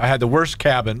sitting I had the worst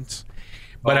cabins,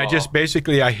 but I just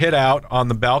basically I hid out on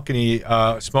the balcony,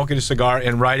 smoking a cigar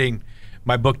and writing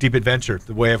my book, Deep Adventure: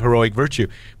 The Way of Heroic Virtue.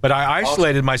 But I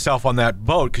isolated myself on that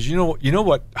boat because you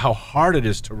know how hard it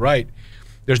is to write.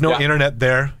 There's no internet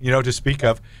there, to speak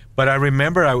of. But I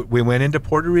remember we went into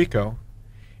Puerto Rico,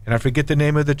 and I forget the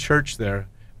name of the church there,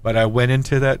 but I went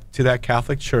into that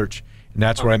Catholic church, and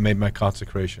that's where I made my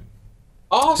consecration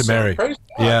to Mary.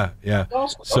 Yeah.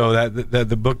 Awesome. So that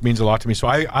the book means a lot to me. So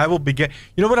I will begin.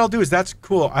 You know what I'll do is that's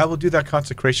cool. I will do that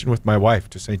consecration with my wife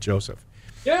to St. Joseph.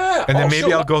 Yeah. And then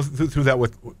maybe I'll go through that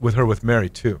with her with Mary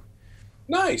too.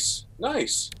 Nice.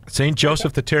 St.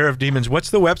 Joseph, the Terror of Demons.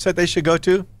 What's the website they should go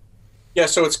to? Yeah,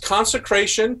 so it's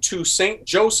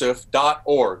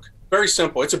consecrationtostjoseph.org. Very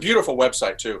simple. It's a beautiful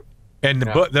website too. And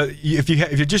if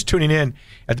you're just tuning in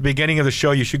at the beginning of the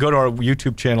show, you should go to our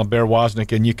YouTube channel, Bear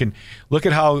Woznick, and you can look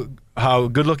at how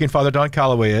good-looking Father Don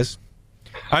Calloway is.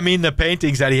 I mean, the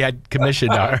paintings that he had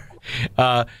commissioned are.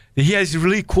 He has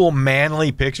really cool,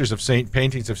 manly pictures of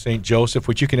paintings of St. Joseph,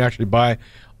 which you can actually buy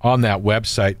on that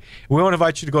website. We want to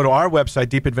invite you to go to our website,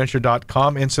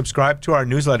 deepadventure.com, and subscribe to our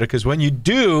newsletter, because when you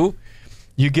do,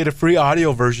 you get a free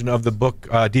audio version of the book,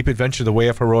 Deep Adventure, The Way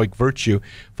of Heroic Virtue.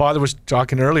 Father was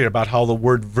talking earlier about how the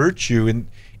word virtue in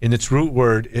its root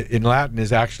word in Latin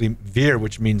is actually vir,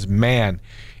 which means man.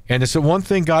 And it's the one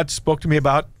thing God spoke to me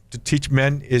about to teach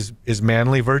men is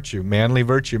manly virtue. And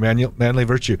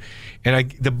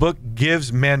the book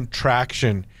gives men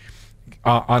traction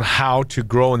on how to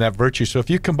grow in that virtue. So if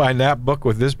you combine that book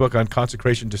with this book on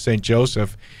consecration to St.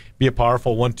 Joseph, be a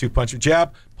powerful 1-2 punch.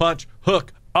 Jab, punch,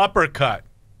 hook, uppercut.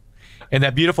 And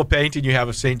that beautiful painting you have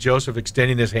of St. Joseph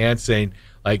extending his hand saying,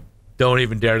 like, don't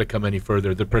even dare to come any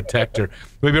further, the protector.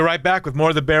 We'll be right back with more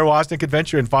of the Bear Woznick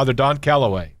Adventure and Father Don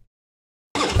Calloway.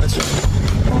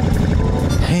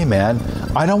 Hey man,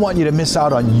 I don't want you to miss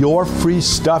out on your free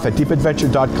stuff at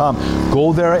deepadventure.com.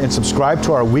 Go there and subscribe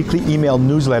to our weekly email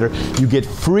newsletter. You get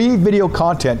free video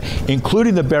content,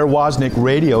 including the Bear Woznick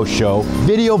radio show,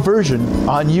 video version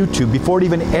on YouTube before it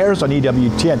even airs on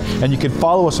EWTN. And you can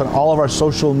follow us on all of our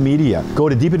social media. Go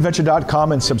to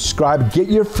deepadventure.com and subscribe. Get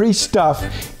your free stuff.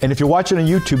 And if you're watching on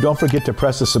YouTube, don't forget to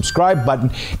press the subscribe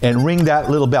button and ring that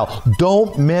little bell.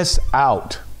 Don't miss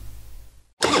out.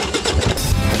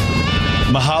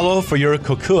 Mahalo for your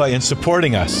kokua in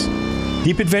supporting us.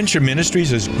 Deep Adventure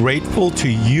Ministries is grateful to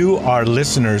you, our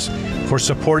listeners, for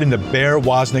supporting the Bear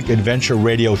Woznick Adventure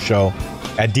radio show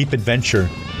at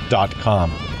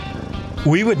deepadventure.com.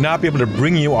 We would not be able to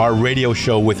bring you our radio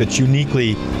show with its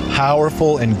uniquely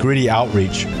powerful and gritty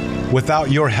outreach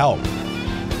without your help.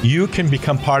 You can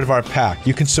become part of our pack.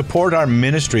 You can support our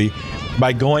ministry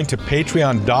by going to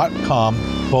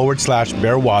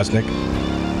patreon.com/Bear Woznick,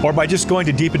 or by just going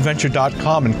to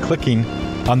deepadventure.com and clicking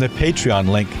on the Patreon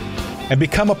link and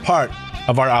become a part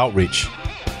of our outreach.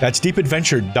 That's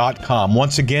deepadventure.com.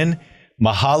 Once again,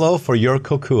 mahalo for your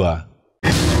kokua.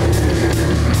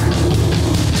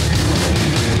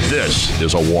 This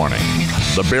is a warning.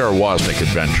 The Bear Woznick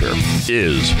Adventure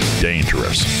is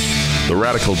dangerous. The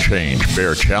radical change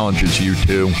Bear challenges you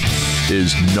to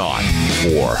is not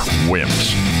for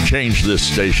wimps. Change this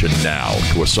station now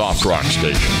to a soft rock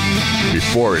station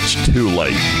before it's too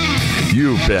late.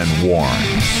 You've been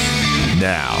warned.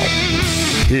 Now,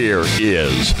 here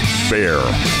is Bear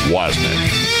Woznick.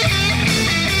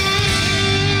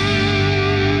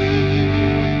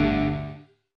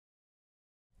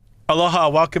 Aloha,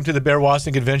 welcome to the Bear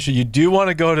Woznick Adventure. You do want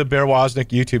to go to Bear Woznick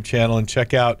YouTube channel and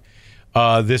check out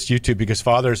this YouTube, because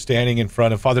Father is standing in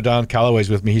front of, Father Don Calloway is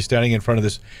with me. He's standing in front of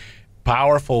this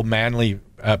powerful, manly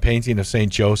painting of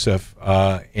St. Joseph,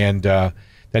 and that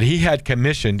he had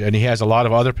commissioned, and he has a lot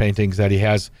of other paintings that he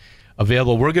has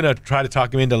available. We're going to try to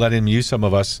talk him into letting him use some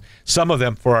of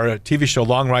them for our TV show,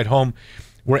 Long Ride Home.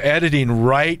 We're editing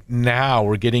right now.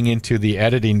 We're getting into the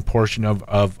editing portion of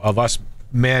us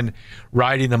men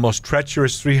riding the most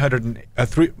treacherous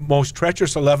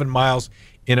 11 miles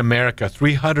in America,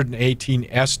 318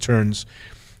 S-turns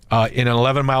in an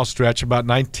 11-mile stretch. About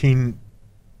 19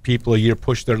 people a year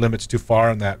push their limits too far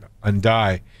on that and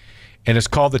die. And it's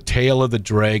called The Tail of the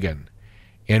Dragon.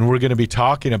 And we're going to be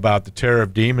talking about the terror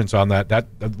of demons on that.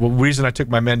 The reason I took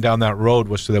my men down that road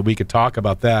was so that we could talk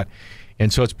about that.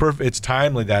 And so it's perfect. It's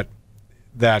timely that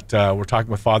we're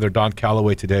talking with Father Don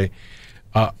Calloway today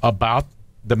about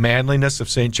the manliness of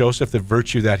St. Joseph, the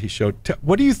virtue that he showed.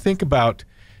 What do you think about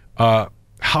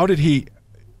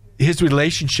his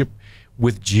relationship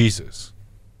with Jesus?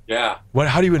 Yeah.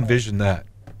 How do you envision that?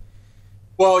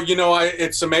 Well,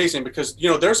 it's amazing because,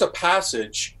 there's a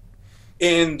passage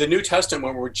in the New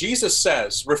Testament where Jesus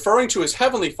says, referring to his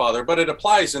heavenly Father, but it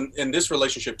applies in this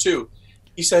relationship too.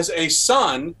 He says, a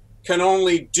son can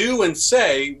only do and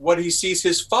say what he sees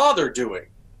his father doing.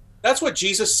 That's what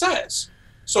Jesus says.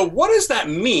 So what does that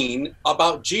mean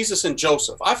about Jesus and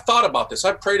Joseph? I've thought about this.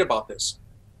 I've prayed about this.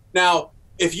 Now,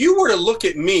 if you were to look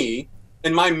at me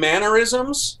and my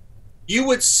mannerisms, you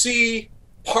would see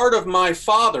part of my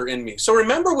Father in me. So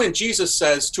remember when Jesus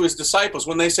says to his disciples,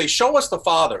 when they say, show us the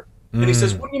Father, and he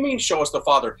says, what do you mean, show us the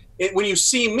Father? When you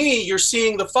see me, you're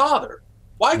seeing the Father.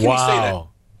 Why can he say that?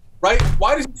 Right?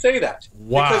 Why does he say that?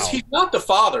 Wow. Because he's not the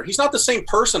Father. He's not the same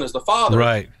person as the Father.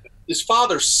 Right. His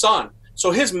Father's son.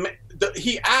 So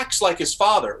he acts like his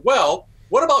Father. Well,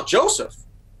 what about Joseph?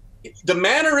 The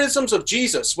mannerisms of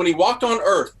Jesus when he walked on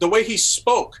earth, the way he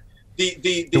spoke,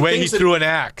 the way he threw an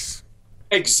axe.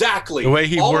 Exactly. The way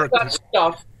he worked. All of that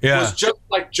stuff was just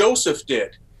like Joseph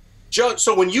did.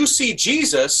 So when you see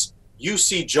Jesus, you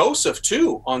see Joseph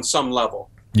too on some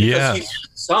level. Because he's his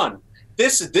son.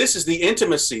 This is the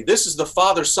intimacy. This is the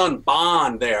father-son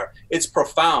bond there. It's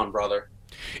profound, brother.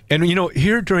 And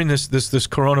here during this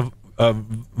corona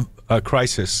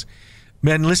crisis,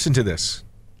 man, listen to this.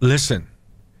 Listen.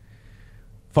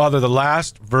 Father, the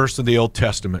last verse of the Old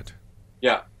Testament.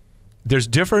 Yeah. There's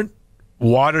different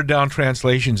watered-down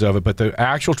translations of it, but the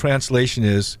actual translation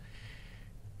is,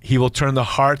 he will turn the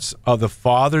hearts of the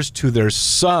fathers to their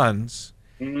sons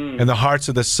and the hearts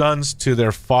of the sons to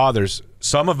their fathers.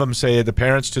 Some of them say the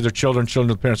parents to their children, children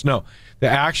to the parents. No, the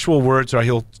actual words are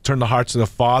he'll turn the hearts of the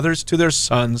fathers to their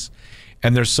sons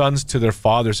and their sons to their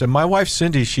fathers. And my wife,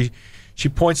 Cindy, she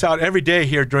points out every day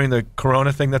here during the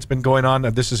corona thing that's been going on,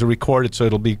 this is recorded, so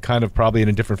it'll be kind of probably in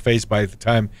a different phase by the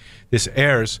time this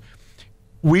airs,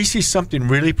 we see something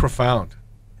really profound,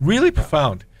 really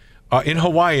profound. In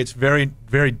Hawaii, it's very,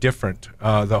 very different.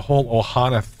 The whole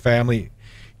Ohana family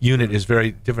unit is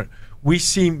very different. We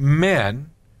see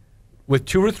men with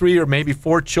 2 or 3 or maybe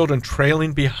 4 children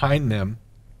trailing behind them,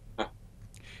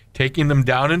 taking them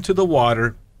down into the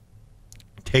water,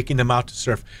 taking them out to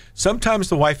surf. Sometimes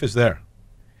the wife is there.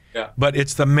 Yeah. But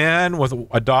it's the man with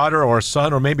a daughter or a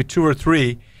son or maybe 2 or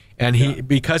 3, and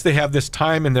because they have this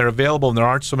time and they're available and there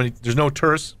aren't so many, there's no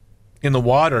tourists in the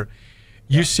water,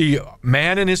 you see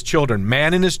man and his children,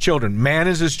 man and his children, man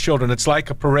and his children. It's like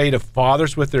a parade of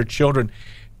fathers with their children,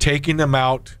 taking them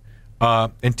out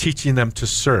and teaching them to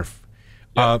surf.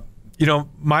 Yeah.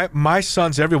 My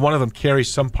sons, every one of them carries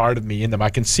some part of me in them. I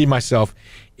can see myself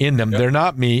in them. Yep. They're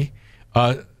not me.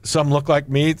 Some look like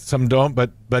me, some don't,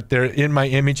 but they're in my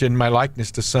image and my likeness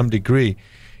to some degree.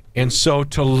 And so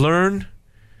to learn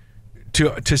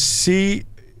to see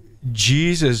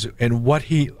Jesus and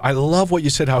I love what you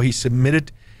said, how he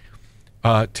submitted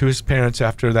to his parents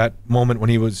after that moment when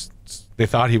they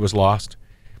thought he was lost.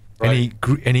 Right.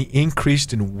 And he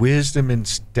increased in wisdom and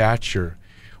stature.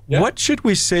 Yeah. What should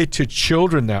we say to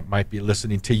children that might be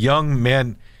listening, to young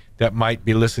men that might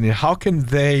be listening? How can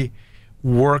they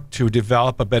work to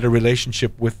develop a better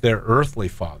relationship with their earthly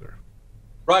father?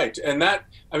 Right. And that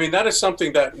is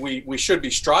something that we should be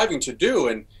striving to do.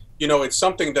 And, it's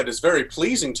something that is very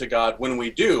pleasing to God when we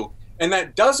do. And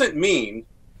that doesn't mean,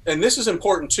 and this is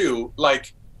important too,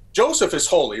 like Joseph is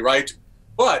holy, right?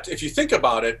 But if you think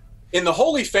about it, in the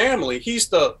Holy Family, he's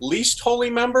the least holy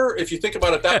member, if you think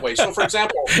about it that way. So, for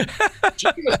example,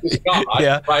 Jesus is God,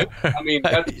 right?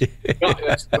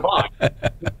 That's divine.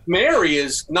 Mary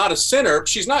is not a sinner.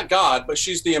 She's not God, but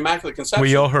she's the Immaculate Conception.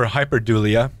 We owe her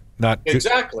hyperdulia.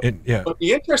 Exactly. But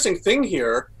the interesting thing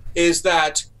here is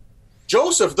that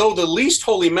Joseph, though the least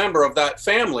holy member of that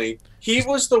family, he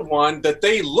was the one that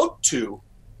they looked to,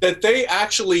 that they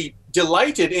actually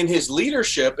delighted in his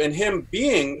leadership and him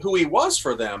being who he was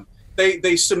for them.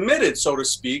 They submitted, so to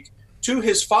speak, to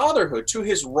his fatherhood, to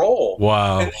his role.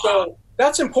 Wow. And so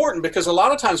that's important because a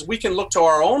lot of times we can look to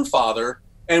our own father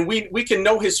and we can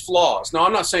know his flaws. Now,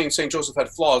 I'm not saying St. Joseph had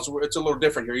flaws. It's a little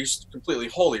different here. He's completely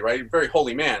holy, right? Very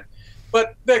holy man.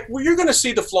 But you're going to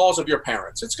see the flaws of your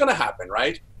parents. It's going to happen,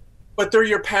 right? But they're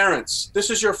your parents. This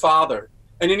is your father.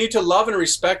 And you need to love and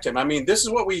respect him. I mean, this is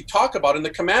what we talk about in the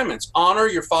commandments. Honor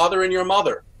your father and your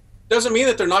mother. Doesn't mean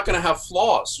that they're not going to have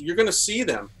flaws. You're going to see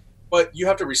them, but you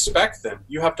have to respect them.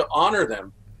 You have to honor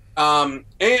them.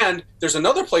 And there's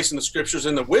another place in the scriptures,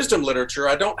 in the wisdom literature,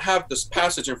 I don't have this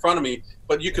passage in front of me,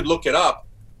 but you could look it up,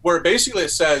 where basically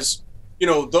it says, you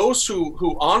know, those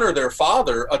who honor their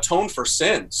father atone for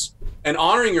sins. And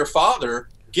honoring your father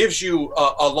gives you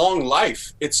a long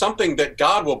life. It's something that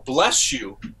God will bless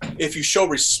you if you show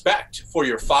respect for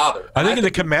your father. I think in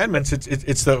the commandments,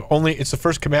 it's the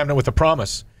first commandment with a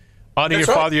promise: honor your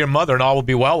father, your mother, and all will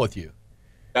be well with you.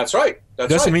 That's right.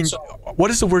 That's doesn't right. mean. What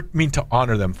does the word mean to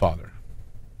honor them, Father?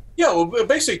 Yeah, well,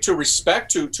 basically to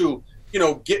respect, to you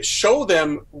know, show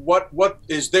them what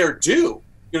is their due.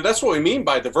 You know, that's what we mean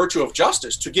by the virtue of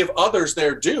justice, to give others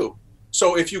their due.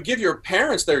 So if you give your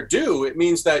parents their due, it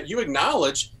means that you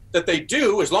acknowledge that they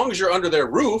do, as long as you're under their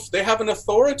roof, they have an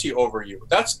authority over you.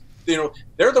 That's, you know,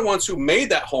 they're the ones who made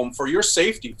that home for your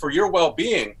safety, for your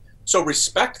well-being. So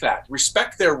respect that.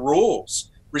 Respect their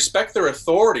rules. Respect their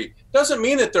authority. Doesn't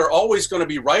mean that they're always going to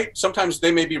be right. Sometimes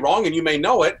they may be wrong and you may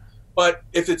know it. But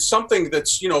if it's something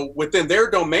that's, you know, within their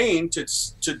domain to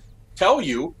tell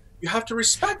you, you have to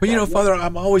respect. But you know, Father,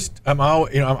 I'm always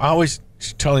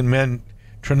telling men,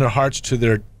 turn their hearts to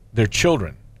their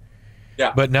children.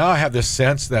 Yeah. But now I have this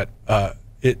sense that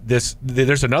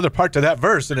there's another part to that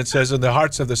verse, and it says, "And the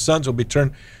hearts of the sons will be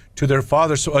turned to their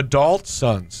fathers." So adult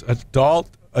sons,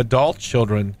 adult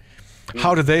children,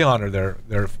 how do they honor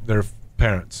their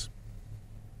parents?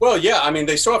 Well, yeah, I mean,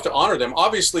 they still have to honor them.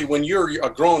 Obviously, when you're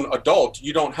a grown adult,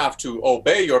 you don't have to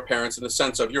obey your parents in the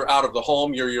sense of you're out of the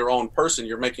home, you're your own person,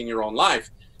 you're making your own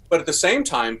life. But at the same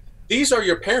time, these are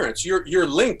your parents. You're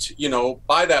linked, you know,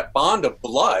 by that bond of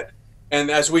blood.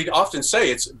 And as we often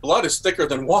say, blood is thicker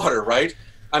than water, right?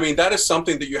 I mean, that is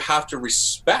something that you have to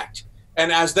respect.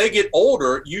 And as they get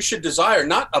older, you should desire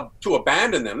not to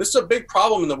abandon them. This is a big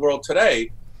problem in the world today,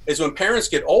 is when parents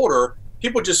get older,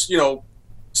 people just, you know,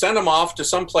 send them off to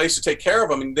some place to take care of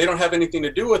them, and they don't have anything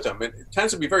to do with them. It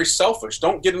tends to be very selfish.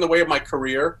 Don't get in the way of my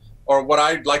career or what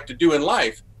I'd like to do in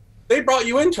life. They brought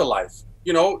you into life.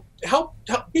 You know, help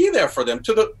be there for them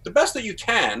to the best that you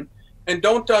can, and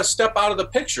don't step out of the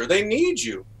picture. They need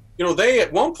you. You know, they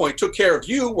at one point took care of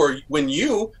you when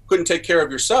you couldn't take care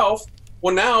of yourself.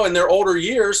 Well, now in their older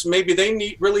years, maybe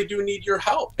they really do need your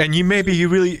help. And you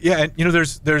really, yeah. And you know,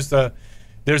 there's the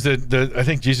I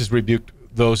think Jesus rebuked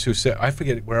those who said, I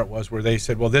forget where it was, where they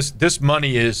said, well, this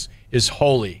money is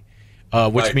holy,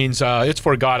 which right. means it's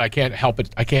for God. I can't help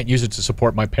it. I can't use it to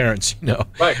support my parents, you know.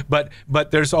 Right.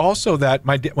 But there's also that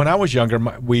when I was younger,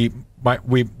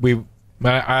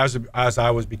 as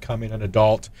I was becoming an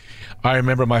adult, I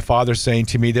remember my father saying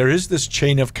to me, there is this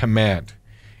chain of command,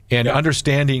 and yeah.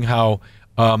 understanding how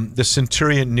the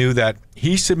centurion knew that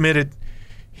he submitted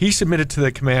to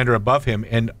the commander above him,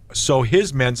 and so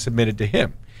his men submitted to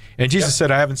him. And Jesus said,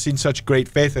 I haven't seen such great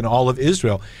faith in all of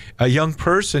Israel. A young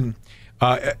person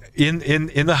in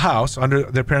the house under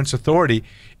their parents' authority,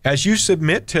 as you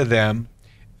submit to them,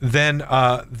 then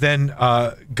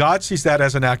God sees that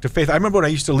as an act of faith. I remember when I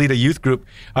used to lead a youth group,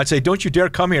 I'd say, don't you dare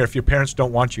come here if your parents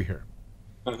don't want you here.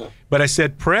 But I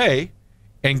said, pray,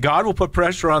 and God will put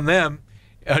pressure on them.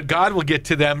 God will get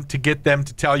to them to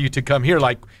tell you to come here.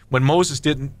 Like when Moses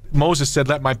said,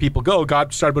 let my people go,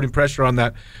 God started putting pressure on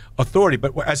that authority.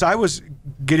 But as I was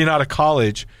getting out of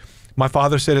college, my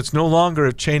father said, it's no longer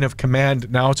a chain of command,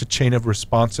 now it's a chain of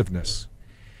responsiveness.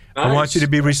 Nice. I want you to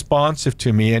be responsive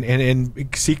to me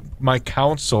and seek my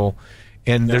counsel.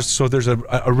 And there's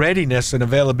a readiness and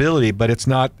availability, but it's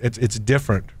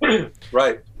different.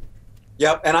 Right.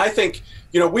 Yep. And I think,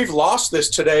 you know, we've lost this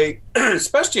today,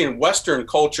 especially in Western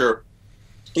culture.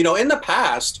 You know, in the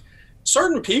past,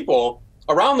 certain people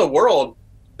around the world,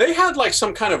 they had like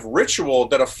some kind of ritual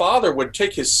that a father would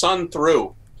take his son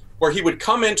through, where he would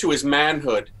come into his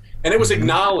manhood, and it was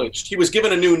acknowledged. He was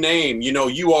given a new name. You know,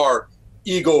 you are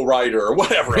Eagle Rider or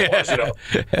whatever it was, you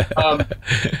know.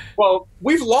 Well,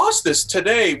 we've lost this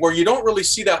today, where you don't really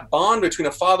see that bond between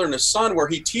a father and a son, where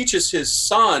he teaches his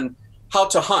son how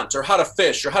to hunt or how to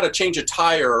fish or how to change a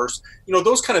tire, or, you know,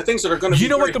 those kind of things that are going to be. You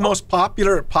know what the most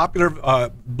popular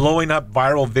blowing up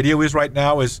viral video is right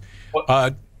now is,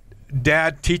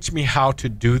 Dad, teach me how to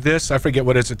do this. I forget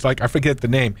what it is. It's like, I forget the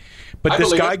name, but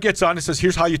this guy gets on and says,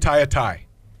 here's how you tie a tie.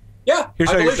 Yeah,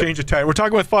 here's how you change a tire. We're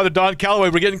talking with Father Don Calloway.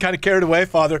 We're getting kind of carried away,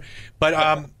 Father,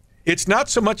 but it's not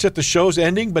so much that the show's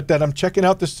ending, but that I'm checking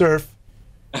out the surf.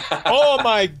 Oh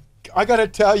my! I got to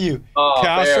tell you,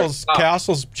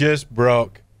 Castle's just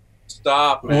broke.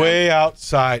 Stop, man. Way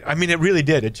outside. I mean, it really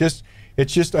did. It's just. I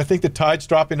think the tide's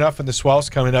dropping enough and the swell's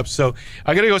coming up. So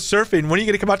I got to go surfing. When are you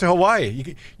going to come out to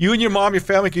Hawaii? You and your mom, your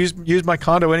family can use my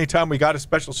condo anytime. We got a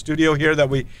special studio here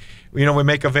that we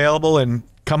make available, and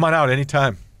come on out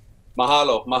anytime.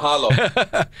 Mahalo,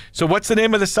 mahalo. So what's the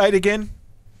name of the site again?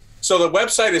 So the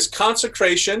website is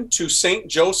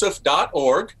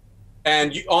consecrationtostjoseph.org,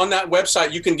 and on that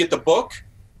website you can get the book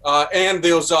and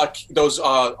those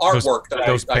artwork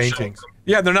those paintings.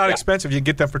 Yeah, they're not expensive. You can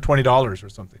get them for $20 or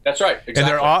something. That's right.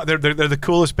 Exactly. And they're the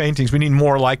coolest paintings. We need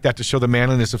more like that to show the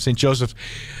manliness of St. Joseph.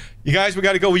 You guys, we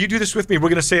got to go. Will you do this with me? We're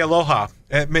going to say aloha.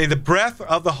 May the breath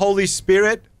of the Holy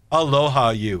Spirit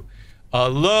aloha you.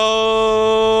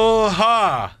 Aloha.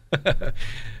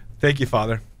 Thank you,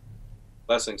 Father.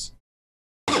 Blessings.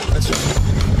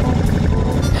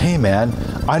 Hey man,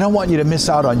 I don't want you to miss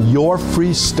out on your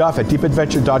free stuff at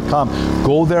deepadventure.com.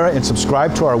 Go there and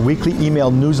subscribe to our weekly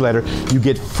email newsletter. You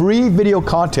get free video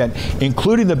content,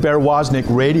 including the Bear Woznick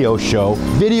radio show,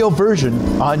 video version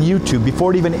on YouTube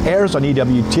before it even airs on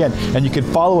EWTN. And you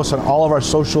can follow us on all of our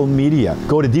social media.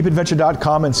 Go to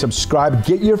deepadventure.com and subscribe.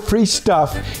 Get your free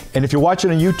stuff. And if you're watching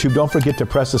on YouTube, don't forget to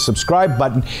press the subscribe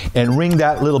button and ring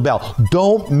that little bell.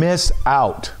 Don't miss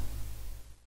out.